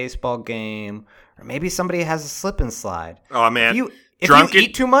pickup baseball game, or maybe somebody has a slip and slide. Oh, man. If you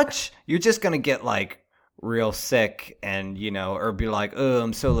eat too much, you're just going to get, like, real sick and, or be like, oh,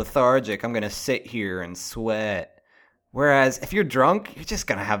 I'm so lethargic, I'm going to sit here and sweat. Whereas if you're drunk, you're just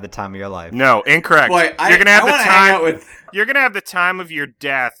going to have the time of your life. No, incorrect. Boy, you're going to have the time. You're going to have the time of your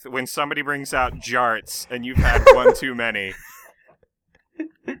death when somebody brings out jarts and you've had one too many.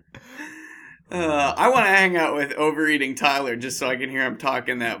 I want to hang out with overeating Tyler just so I can hear him talk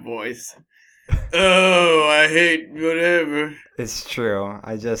in that voice. Oh, I hate whatever. It's true.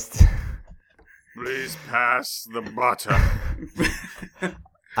 Please pass the butter.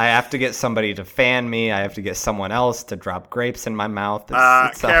 I have to get somebody to fan me. I have to get someone else to drop grapes in my mouth.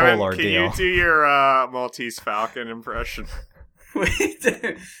 It's Kevin, a whole ordeal. Can you do your Maltese Falcon impression? Wait.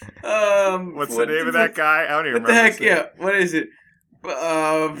 What's the name of that guy? I don't even remember. What the heck? Yeah. What is it?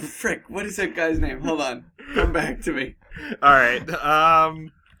 Frick. What is that guy's name? Hold on. Come back to me. All right.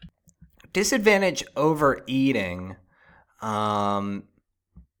 Disadvantage overeating.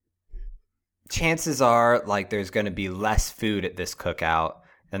 chances are like there's going to be less food at this cookout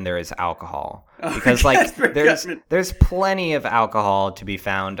than there is alcohol, because like there's plenty of alcohol to be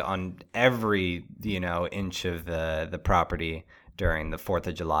found on every inch of the property during the 4th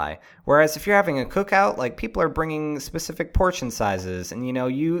of July. Whereas if you're having a cookout, like people are bringing specific portion sizes, and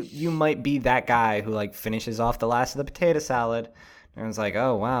you might be that guy who like finishes off the last of the potato salad. Everyone's like,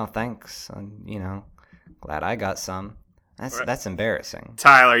 oh wow, thanks, glad I got some. That's embarrassing.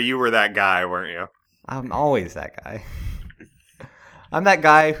 Tyler, you were that guy, weren't you? I'm always that guy. I'm that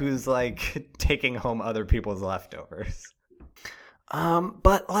guy who's like taking home other people's leftovers.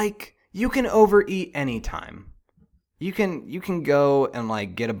 But like you can overeat anytime. You can go and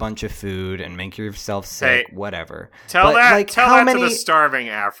like get a bunch of food and make yourself sick, whatever. Tell that to the starving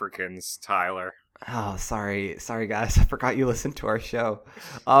Africans, Tyler. Oh, sorry guys, I forgot you listened to our show.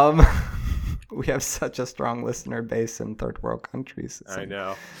 We have such a strong listener base in third world countries. I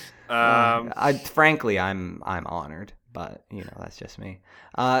know. Frankly, I'm honored, but that's just me.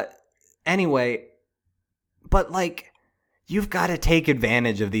 Anyway, but like you've got to take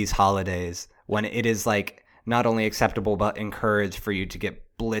advantage of these holidays when it is like not only acceptable but encouraged for you to get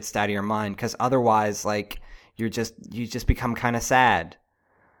blitzed out of your mind, because otherwise like you just become kind of sad.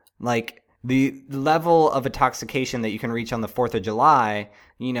 Like the level of intoxication that you can reach on the 4th of July,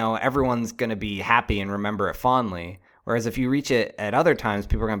 everyone's going to be happy and remember it fondly. Whereas if you reach it at other times,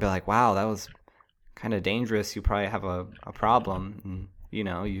 people are going to be like, wow, that was kind of dangerous. You probably have a problem. And,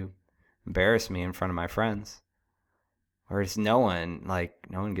 you embarrassed me in front of my friends. Whereas no one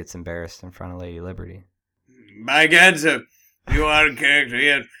gets embarrassed in front of Lady Liberty. By God, sir, you are a character,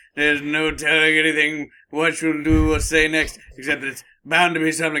 yet there's no telling anything what you'll do or say next, except that it's bound to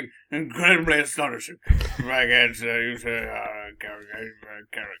be something incredibly astonishing. By God, sir, you say are a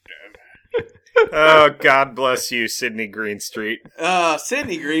character. Oh, God bless you, Sidney Greenstreet. Oh,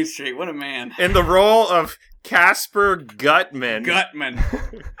 Sidney Greenstreet, what a man. In the role of Casper Gutman. I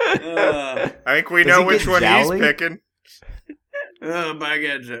think we know which one he's picking. Oh, by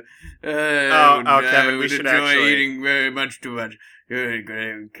God, sir. Kevin, we should enjoy actually... eating very much too much.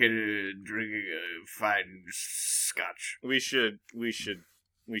 Drinking fine scotch. We shouldn't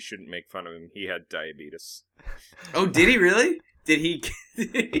make fun of him. He had diabetes. Oh, did he really? Did he?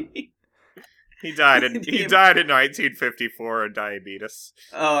 He died in 1954 of diabetes.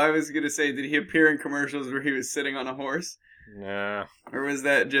 Oh, I was gonna say, did he appear in commercials where he was sitting on a horse? Nah. Or was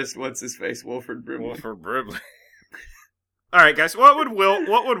that just what's his face, Wilford Brimley? Wilford Brimley. All right, guys. What would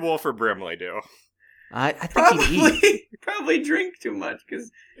Wilford Brimley do? I think he'd probably drink too much, because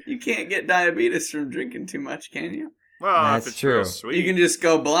you can't get diabetes from drinking too much, can you? Well, that's if it's true. Real sweet. You can just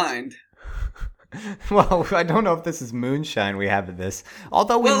go blind. Well, I don't know if this is moonshine we have in this.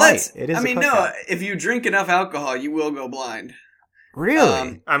 Although we might. It is. No. If you drink enough alcohol, you will go blind.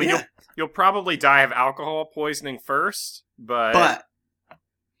 Really? Yeah. You'll probably die of alcohol poisoning first, but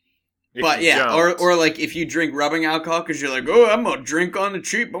yeah, or like if you drink rubbing alcohol because you're like, oh, I'm gonna drink on the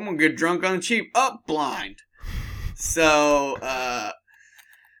cheap, I'm gonna get drunk on the cheap, blind. So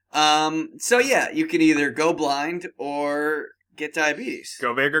yeah, you can either go blind or get diabetes.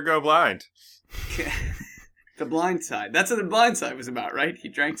 Go big or go blind. The Blind Side. That's what The Blind Side was about, right? He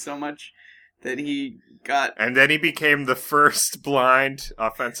drank so much that he got... And then he became the first blind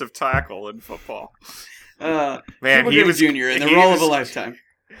offensive tackle in football. Man, he was Junior in the role of a lifetime.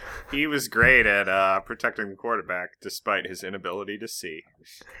 He was great at protecting the quarterback, despite his inability to see.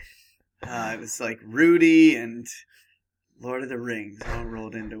 It was like Rudy and Lord of the Rings all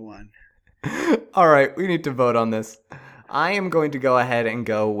rolled into one. All right, we need to vote on this. I am going to go ahead and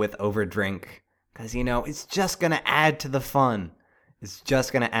go with overdrink. Because, it's just going to add to the fun.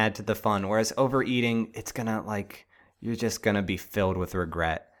 Whereas overeating, it's going to, you're just going to be filled with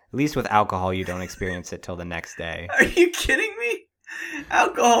regret. At least with alcohol, you don't experience it till the next day. Are you kidding me?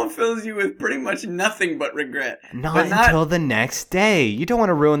 Alcohol fills you with pretty much nothing but regret. Not until the next day. You don't want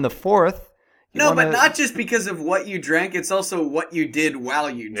to ruin the 4th. But not just because of what you drank. It's also what you did while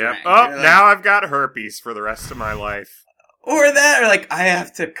you drank. Yep. Oh, now I've got herpes for the rest of my life. Or I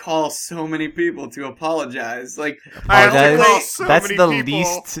have to call so many people to apologize. That's the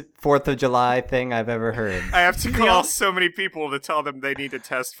least 4th of July thing I've ever heard. I have to call so many people to tell them they need to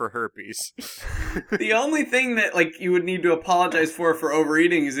test for herpes. The only thing that you would need to apologize for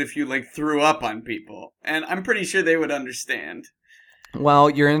overeating is if you threw up on people, and I'm pretty sure they would understand. Well,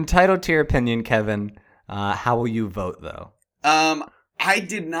 you're entitled to your opinion, Kevin. How will you vote, though? I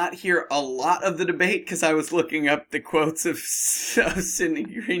did not hear a lot of the debate because I was looking up the quotes of Sidney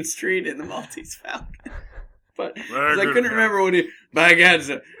Greenstreet in the Maltese Falcon. But I couldn't remember what he... By God,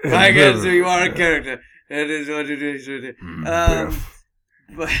 sir, you are a character. That is what it is.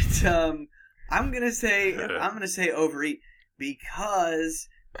 I'm gonna say overeat because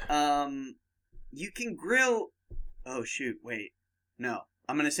you can grill. Oh shoot! Wait, no.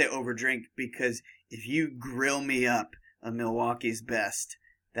 I'm gonna say overdrink because if you grill me up a Milwaukee's Best,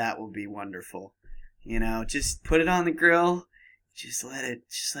 that will be wonderful. Just put it on the grill, just let it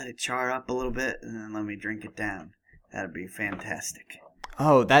char up a little bit, and then let me drink it down. That'd be fantastic.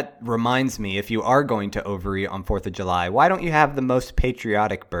 Oh, that reminds me, if you are going to overeat on 4th of July, why don't you have the most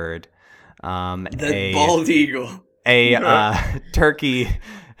patriotic bird? The bald eagle. A turkey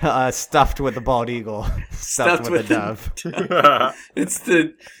stuffed with a bald eagle. Stuffed with a dove. It's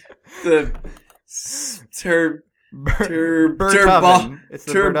the turbald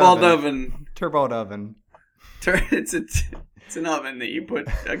oven. Turbald oven. It's an oven that you put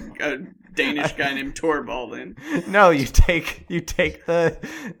a Danish guy named Torvald in. No, you take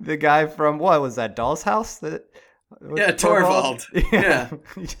the guy from, what was that, Doll's House? Torvald. Yeah.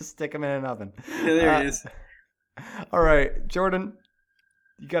 You just stick him in an oven. Yeah, there he is. All right, Jordan,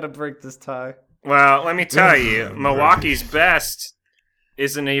 you got to break this tie. Well, let me tell you, Milwaukee's Best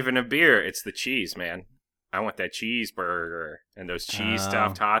isn't even a beer. It's the cheese, man. I want that cheeseburger and those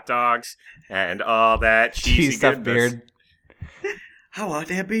cheese-stuffed hot dogs and all that cheese-stuffed beard. I want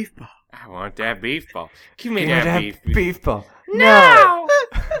that beef ball. I want that beef ball. Give me that beef ball. No!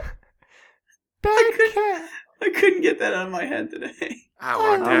 I couldn't get that out of my head today. I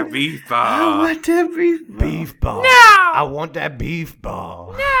want that beef ball. I want that beef ball. Beef ball. No! I want that beef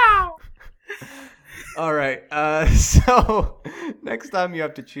ball. No! All right. So next time you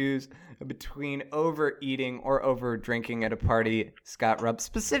have to choose between overeating or over drinking at a party, Scott Rupp,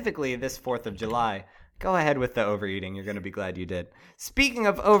 specifically this 4th of July, go ahead with the overeating. You're going to be glad you did. Speaking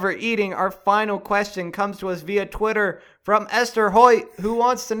of overeating, our final question comes to us via Twitter from Esther Hoyt, who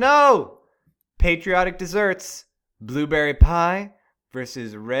wants to know: patriotic desserts, blueberry pie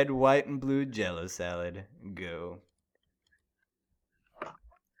versus red, white, and blue Jell-O salad. Go.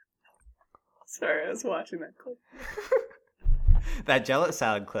 Sorry, I was watching that clip. That Jell-O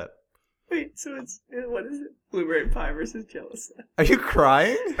salad clip. Wait, so what is it? Blueberry pie versus Jell-O salad. Are you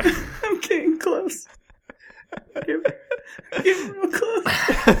crying? I'm getting close. Getting real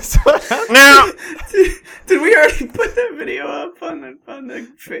close. Now, did we already put that video up on the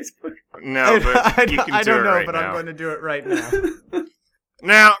Facebook? No, but I you can I do don't it know, right but now. I'm going to do it right now.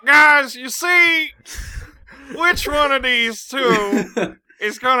 Now, guys, you see, which one of these two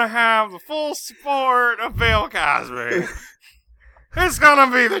is going to have the full support of Bill Cosby? It's going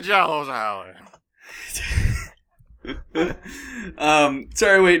to be the Jell-O salad.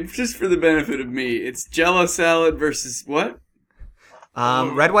 Sorry, wait, just for the benefit of me, it's Jell-O salad versus what?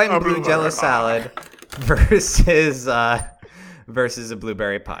 Red, white, and blue Jell-O salad versus a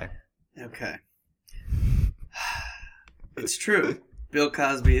blueberry pie. Okay. It's true. Bill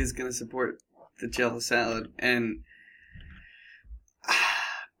Cosby is going to support the Jell-O salad,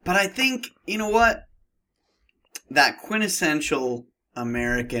 but I think, you know what? That quintessential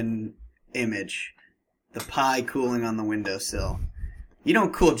American image, the pie cooling on the windowsill. You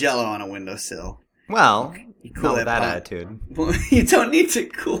don't cool Jell-O on a windowsill. Well, you cool not that attitude. Well, you don't need to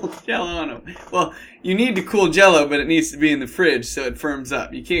cool Jell-O on a... Well, you need to cool Jell-O, but it needs to be in the fridge so it firms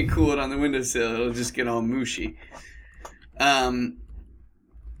up. You can't cool it on the windowsill. It'll just get all mushy. But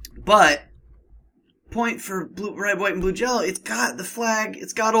point for red, white, and blue Jell-O, it's got the flag,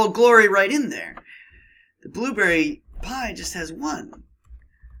 it's got Old Glory right in there. The blueberry pie just has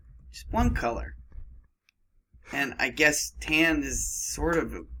just one color. And I guess tan is sort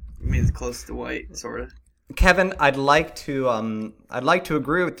of, it's close to white, sort of. Kevin, I'd like to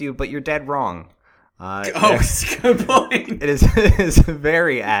agree with you, but you're dead wrong. It's a good point. It is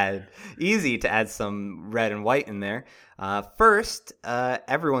very easy to add some red and white in there. First,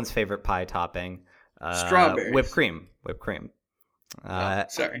 everyone's favorite pie topping, strawberries, whipped cream.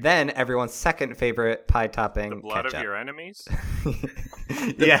 Sorry. Then everyone's second favorite pie topping, the blood ketchup. of your enemies.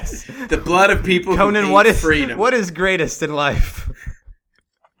 Yes, the blood of people. Conan, who what hate is freedom? What is greatest in life?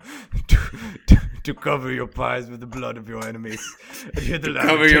 To cover your pies with the blood of your enemies. And hear the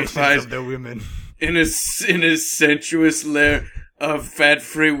cover your pies of their women. In a sensuous layer of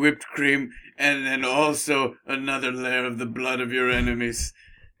fat-free whipped cream, and then also another layer of the blood of your enemies.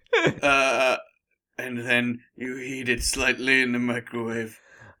 And then you heat it slightly in the microwave.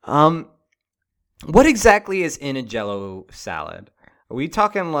 What exactly is in a Jell-O salad? Are we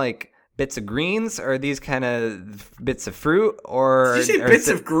talking like bits of greens, or are these kind of bits of fruit, or? Did you say bits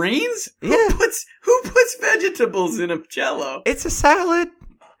of greens? Yeah. Who puts vegetables in a Jell-O? It's a salad.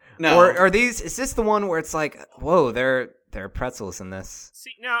 No. Or are these? Is this the one where it's like, whoa, there are pretzels in this?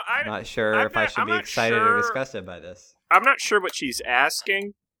 See, now I'm not sure if I should be excited or disgusted by this. I'm not sure what she's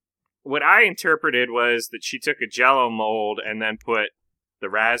asking, what I interpreted was that she took a Jell-O mold and then put the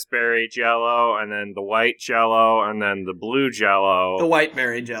raspberry Jell-O and then the white Jell-O and then the blue Jell-O. The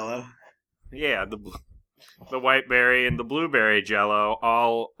whiteberry Jell-O. Yeah, the whiteberry and the blueberry Jell-O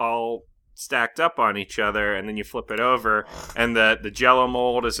all stacked up on each other, and then you flip it over, and the Jell-O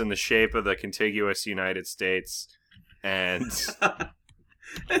mold is in the shape of the contiguous United States. And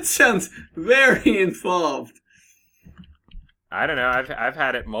that sounds very involved. I don't know. I've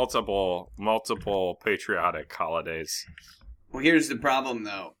had it multiple patriotic holidays. Well, here's the problem,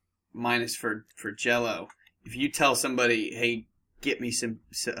 though. Minus for Jell-O. If you tell somebody, "Hey, get me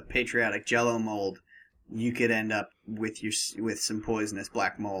a patriotic Jell-O mold," you could end up with some poisonous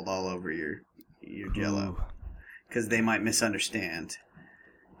black mold all over your Jell-O, because they might misunderstand.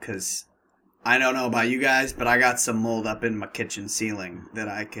 Because I don't know about you guys, but I got some mold up in my kitchen ceiling that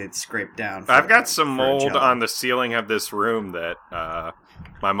I could scrape down. I've got some mold on the ceiling of this room that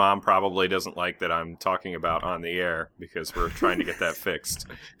my mom probably doesn't like that I'm talking about on the air, because we're trying to get that fixed.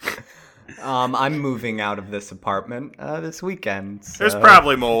 I'm moving out of this apartment this weekend. So. There's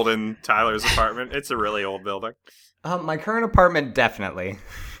probably mold in Tyler's apartment. It's a really old building. My current apartment, definitely.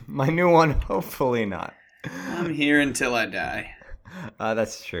 My new one, hopefully not. I'm here until I die.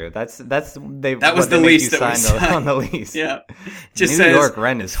 That's true. That was the lease that we signed on the lease. Yeah, just New York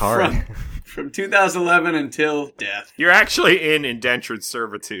rent is hard. From 2011 until death. You're actually in indentured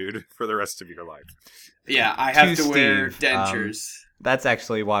servitude for the rest of your life. Yeah, I have to wear dentures. That's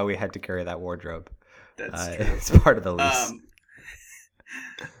actually why we had to carry that wardrobe. That's true. It's part of the lease.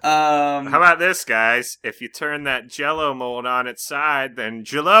 How about this, guys? If you turn that Jell-O mold on its side, then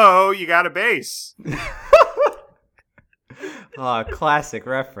Jell-O, you got a base. Classic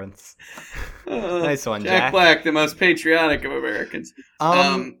reference. Nice one, Jack. Jack Black, the most patriotic of Americans.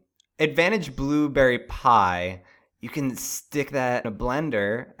 Advantage blueberry pie. You can stick that in a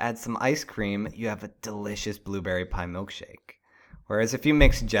blender, add some ice cream. You have a delicious blueberry pie milkshake. Whereas if you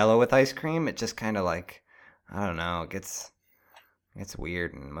mix Jell-O with ice cream, it just kind of like, I don't know, it gets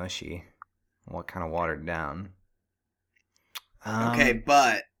weird and mushy. What kind of watered down? Okay.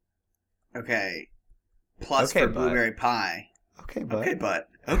 Plus for blueberry pie. Okay, but.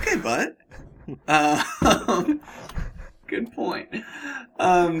 Good point.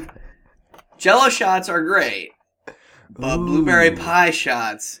 Jell-O shots are great, but blueberry pie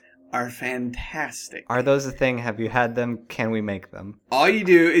shots are fantastic. Are those a thing? Have you had them? Can we make them? All you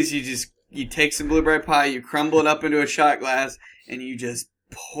do is you take some blueberry pie, you crumble it up into a shot glass, and you just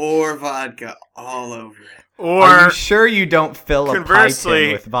pour vodka all over it. Or are you sure you don't fill a pie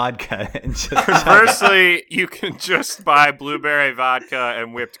tin with vodka? And just conversely, you can just buy blueberry vodka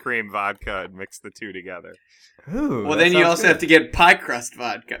and whipped cream vodka and mix the two together. Ooh, well, then you also have to get pie crust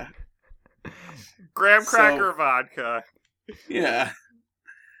vodka. Graham cracker vodka. Yeah.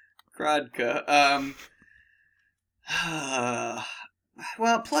 Grodka.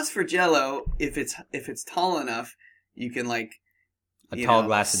 Well, plus for Jell-O, if it's tall enough, you can a tall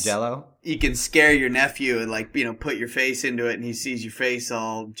glass of Jell-O. You can scare your nephew and put your face into it, and he sees your face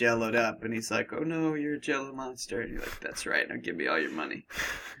all Jell-O'd up, and he's like, "Oh no, you're a Jell-O monster." And you're like, "That's right. Now give me all your money."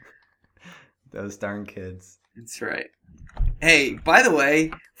 Those darn kids. That's right. Hey, by the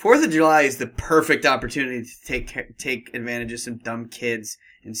way, 4th of July is the perfect opportunity to take advantage of some dumb kids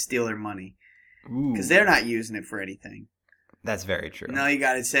and steal their money. Because they're not using it for anything. That's very true. And all you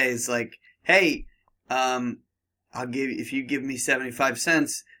gotta say is "Hey, if you give me 75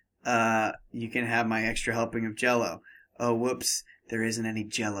 cents, you can have my extra helping of Jell-O." Oh, whoops, there isn't any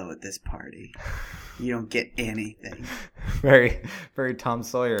Jell-O at this party. You don't get anything. Very, very Tom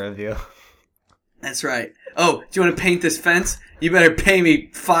Sawyer of you. That's right. Oh, do you want to paint this fence? You better pay me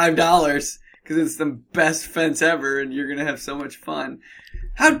 $5 because it's the best fence ever, and you're gonna have so much fun.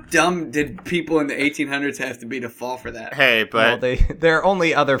 How dumb did people in the 1800s have to be to fall for that? Hey, but their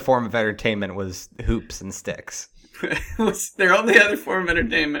only other form of entertainment was hoops and sticks. Their only other form of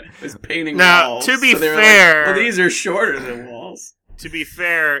entertainment was painting Now, walls. to be fair, well, these are shorter than walls. To be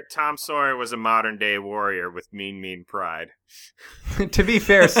fair, Tom Sawyer was a modern-day warrior with mean pride. To be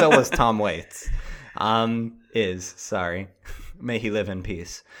fair, so was Tom Waits. Sorry. May he live in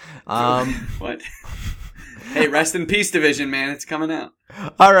peace. What? Hey, rest in peace, Division, man. It's coming out.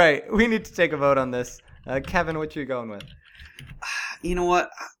 All right. We need to take a vote on this. Kevin, what you going with? You know what?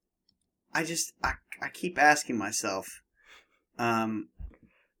 I keep asking myself, who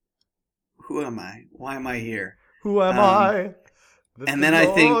am I? Why am I here? Who am I? And then I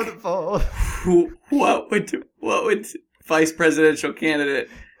think, what would vice presidential candidate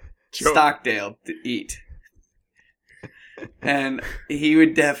Stockdale eat? And he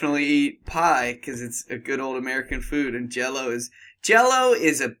would definitely eat pie because it's a good old American food, and Jell-O is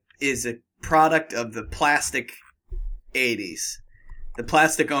is a product of the plastic 80s. The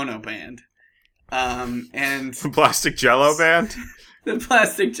Plastic Ono Band. And the Plastic Jello Band? The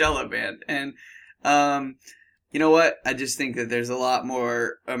Plastic Jello Band. And, you know what? I just think that there's a lot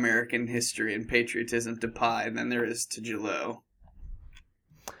more American history and patriotism to pie than there is to Jell-O.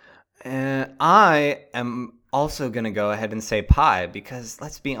 I am also going to go ahead and say pie because,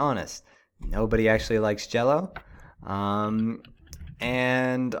 let's be honest, nobody actually likes Jell-O.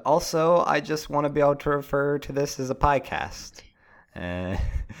 And also, I just want to be able to refer to this as a piecast. In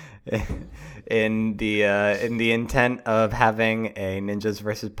the intent of having a Ninjas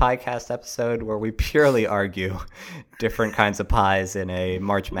vs. Piecast episode where we purely argue different kinds of pies in a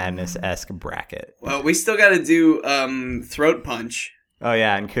March Madness-esque bracket. Well, we still got to do Throat Punch. Oh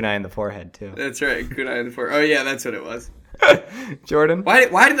yeah, and kunai in the forehead too. That's right, kunai in the forehead. Oh yeah, that's what it was. Jordan? Why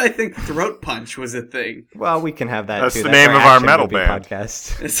did I think Throat Punch was a thing? Well, we can have that That's too. The name of our metal band.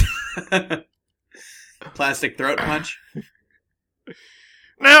 Podcast. Plastic Throat Punch?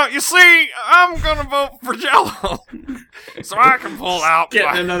 Now, you see, I'm gonna vote for Jell-O, so I can pull out.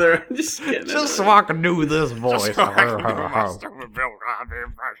 Just so I can do this voice. Just so I can do my stupid Bill Cosby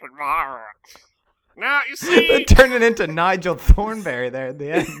impression. Now, you see, they turned it into Nigel Thornberry there at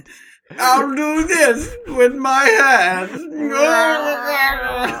the end. I'll do this with my hands.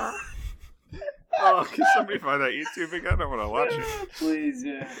 Oh, can somebody find that YouTube again? I want to watch it. Please,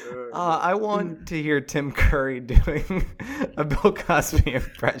 yeah. I want to hear Tim Curry doing a Bill Cosby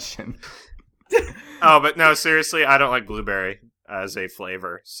impression. Oh, but no, seriously, I don't like blueberry as a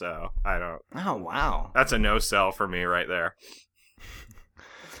flavor, so I don't. Oh, wow. That's a no-sell for me right there.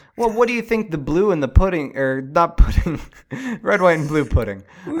 Well, what do you think the blue in the pudding, or not pudding, red, white, and blue pudding?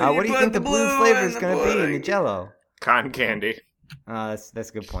 What do you think the blue flavor is going to be in the Jell-O? Cotton candy. That's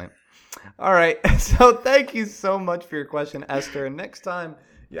a good point. All right, so thank you so much for your question, Esther. And next time,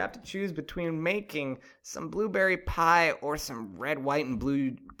 you have to choose between making some blueberry pie or some red, white, and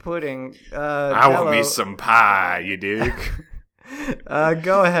blue pudding. I want me some pie, you dig?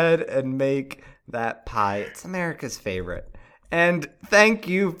 Go ahead and make that pie. It's America's favorite. And thank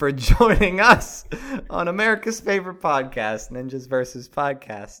you for joining us on America's favorite podcast, Ninjas vs.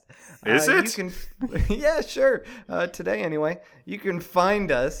 Podcast. Is it? Yeah, sure. Today, anyway. You can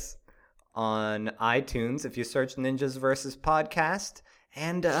find us on iTunes if you search Ninjas vs. Podcast.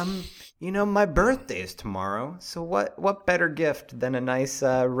 And, my birthday is tomorrow. So what better gift than a nice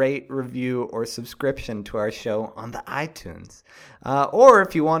rate, review, or subscription to our show on the iTunes? Or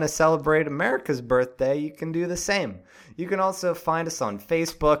if you want to celebrate America's birthday, you can do the same. You can also find us on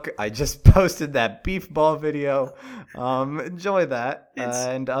Facebook. I just posted that beef ball video. Enjoy that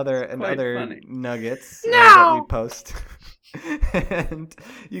and other funny nuggets that we post. And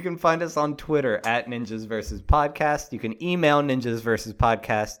you can find us on Twitter at Ninjas vs. Podcast. You can email Ninjas vs.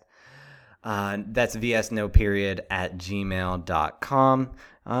 Podcast. That's vsnoperiod at gmail.com.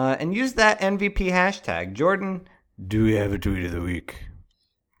 And use that MVP hashtag. Jordan, do we have a tweet of the week?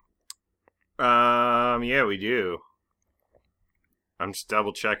 Yeah, we do. I'm just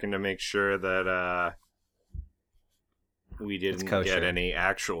double checking to make sure that we didn't get any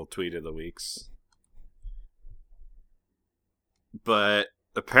actual tweet of the weeks. But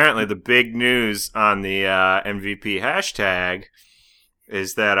apparently the big news on the MVP hashtag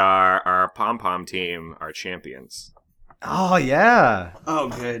is that our pom-pom team are champions. Oh, yeah. Oh,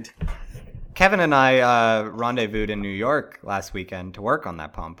 good. Kevin and I rendezvoused in New York last weekend to work on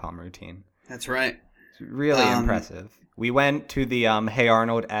that pom-pom routine. That's right. It's really impressive. We went to the Hey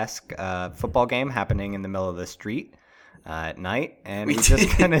Arnold-esque football game happening in the middle of the street at night, and we just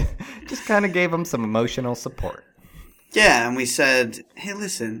kind of gave them some emotional support. Yeah, and we said, hey,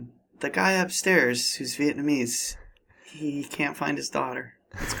 listen, the guy upstairs who's Vietnamese, he can't find his daughter.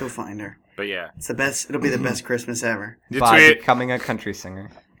 Let's go find her. But yeah. It's the best. It'll be the best Christmas ever. By becoming a country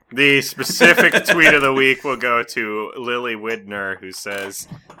singer. The specific tweet of the week will go to Lily Widner, who says,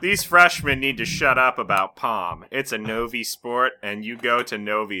 these freshmen need to shut up about pom. It's a Novi sport, and you go to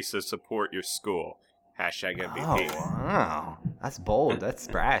Novi to support your school. Hashtag MVP. Oh, wow. That's bold. That's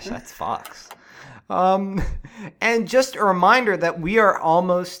brash. That's Fox. And just a reminder that we are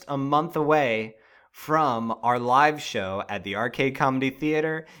almost a month away from our live show at the Arcade Comedy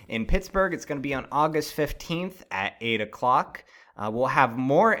Theater in Pittsburgh. It's going to be on August 15th at 8 o'clock. We'll have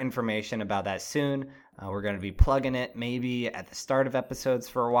more information about that soon. We're going to be plugging it maybe at the start of episodes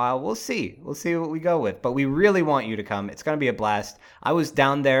for a while. We'll see. We'll see what we go with. But we really want you to come. It's going to be a blast. I was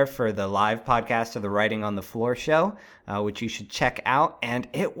down there for the live podcast of the Writing on the Floor show, which you should check out. And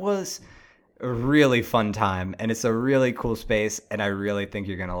it was a really fun time. And it's a really cool space. And I really think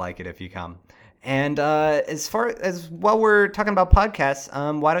you're going to like it if you come. And as far as while we're talking about podcasts,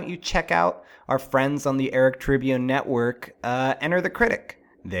 why don't you check out our friends on the Eric Tribune Network, Enter the Critic.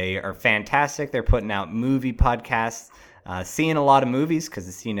 They are fantastic. They're putting out movie podcasts, seeing a lot of movies because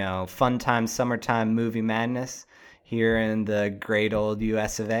it's, fun time, summertime movie madness here in the great old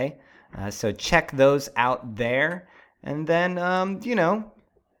US of A. So check those out there. And then,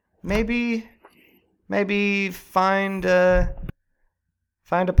 maybe find a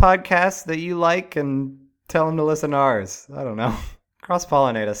podcast that you like and tell them to listen to ours. I don't know.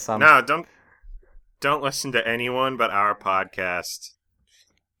 Cross-pollinate us some. No, don't listen to anyone but our podcast.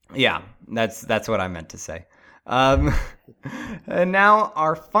 Yeah, that's what I meant to say. And now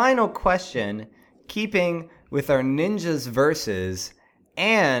our final question, keeping with our Ninjas Versus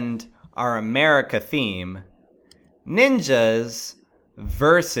and our America theme, Ninjas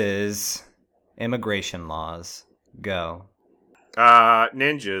versus immigration laws. Go.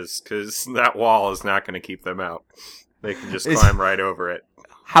 Ninjas, because that wall is not going to keep them out. They can just climb right over it.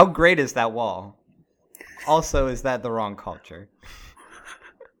 How great is that wall? Also, is that the wrong culture?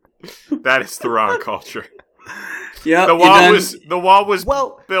 That is the wrong culture. Yeah, the wall was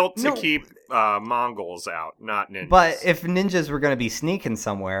built to keep Mongols out, not ninjas. But if ninjas were going to be sneaking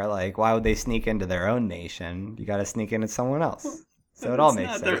somewhere, why would they sneak into their own nation? You got to sneak into someone else. So it all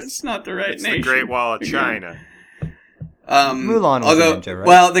makes sense. It's not the right nation. The Great Wall of China. Mulan was a ninja, right?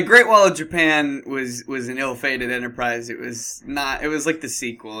 Well, the Great Wall of Japan was an ill-fated enterprise. It was not. It was like the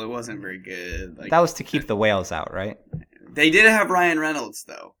sequel. It wasn't very good. That was to keep the whales out, right? They did have Ryan Reynolds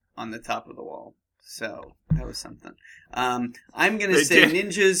though on the top of the wall, so that was something. I'm gonna say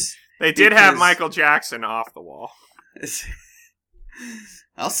ninjas. They did have Michael Jackson off the wall.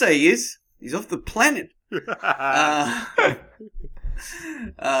 I'll say he's off the planet. Flight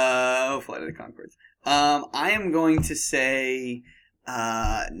of the Conchords. I am going to say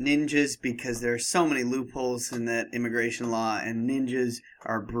ninjas because there are so many loopholes in that immigration law, and ninjas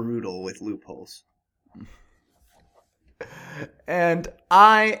are brutal with loopholes. And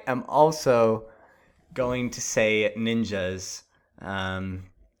I am also going to say ninjas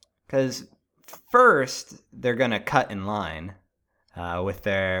because first they're going to cut in line with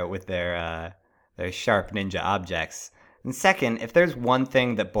their sharp ninja objects. And second, if there's one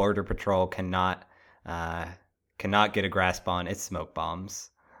thing that Border Patrol cannot get a grasp on, it's smoke bombs.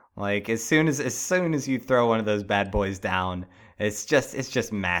 As soon as you throw one of those bad boys down, it's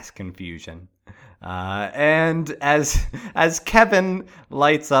just mass confusion. And as Kevin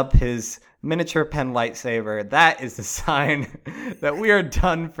lights up his miniature pen lightsaber, that is the sign that we are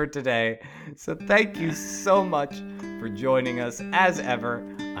done for today. So thank you so much for joining us as ever.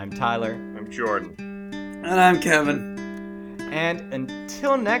 I'm Tyler. I'm Jordan. And I'm Kevin. And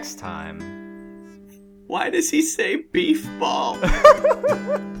until next time... Why does he say beef ball? You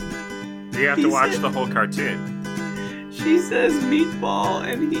have to watch the whole cartoon. She says meatball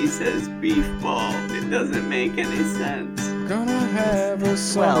and he says beef ball. It doesn't make any sense. Gonna have a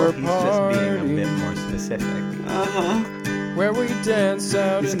summer he's just being a bit more specific. Where we dance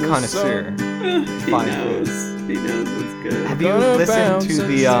out he's in a connoisseur. He knows what's good. Have you listened to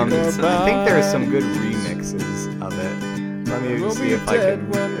the I think there are some good remixes of it. Let me see if I can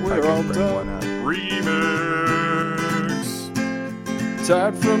bring one up. Remix.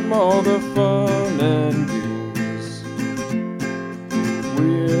 Tired from all the fun and games,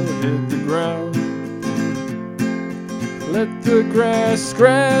 we'll hit the ground. Let the grass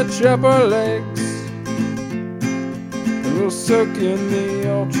scratch up our legs, and we'll soak in the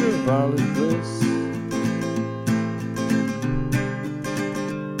ultraviolet bliss.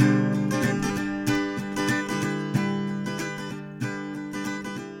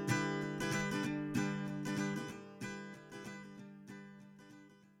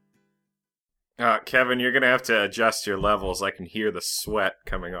 Kevin, you're going to have to adjust your levels. I can hear the sweat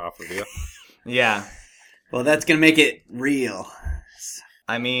coming off of you. Yeah. Well, that's going to make it real.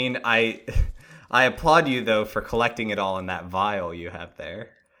 I mean, I applaud you, though, for collecting it all in that vial you have there.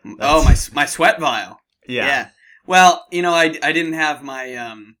 That's... my sweat vial. Yeah. Well, I didn't have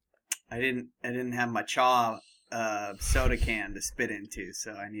my I didn't have my chaw soda can to spit into,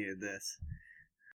 so I needed this.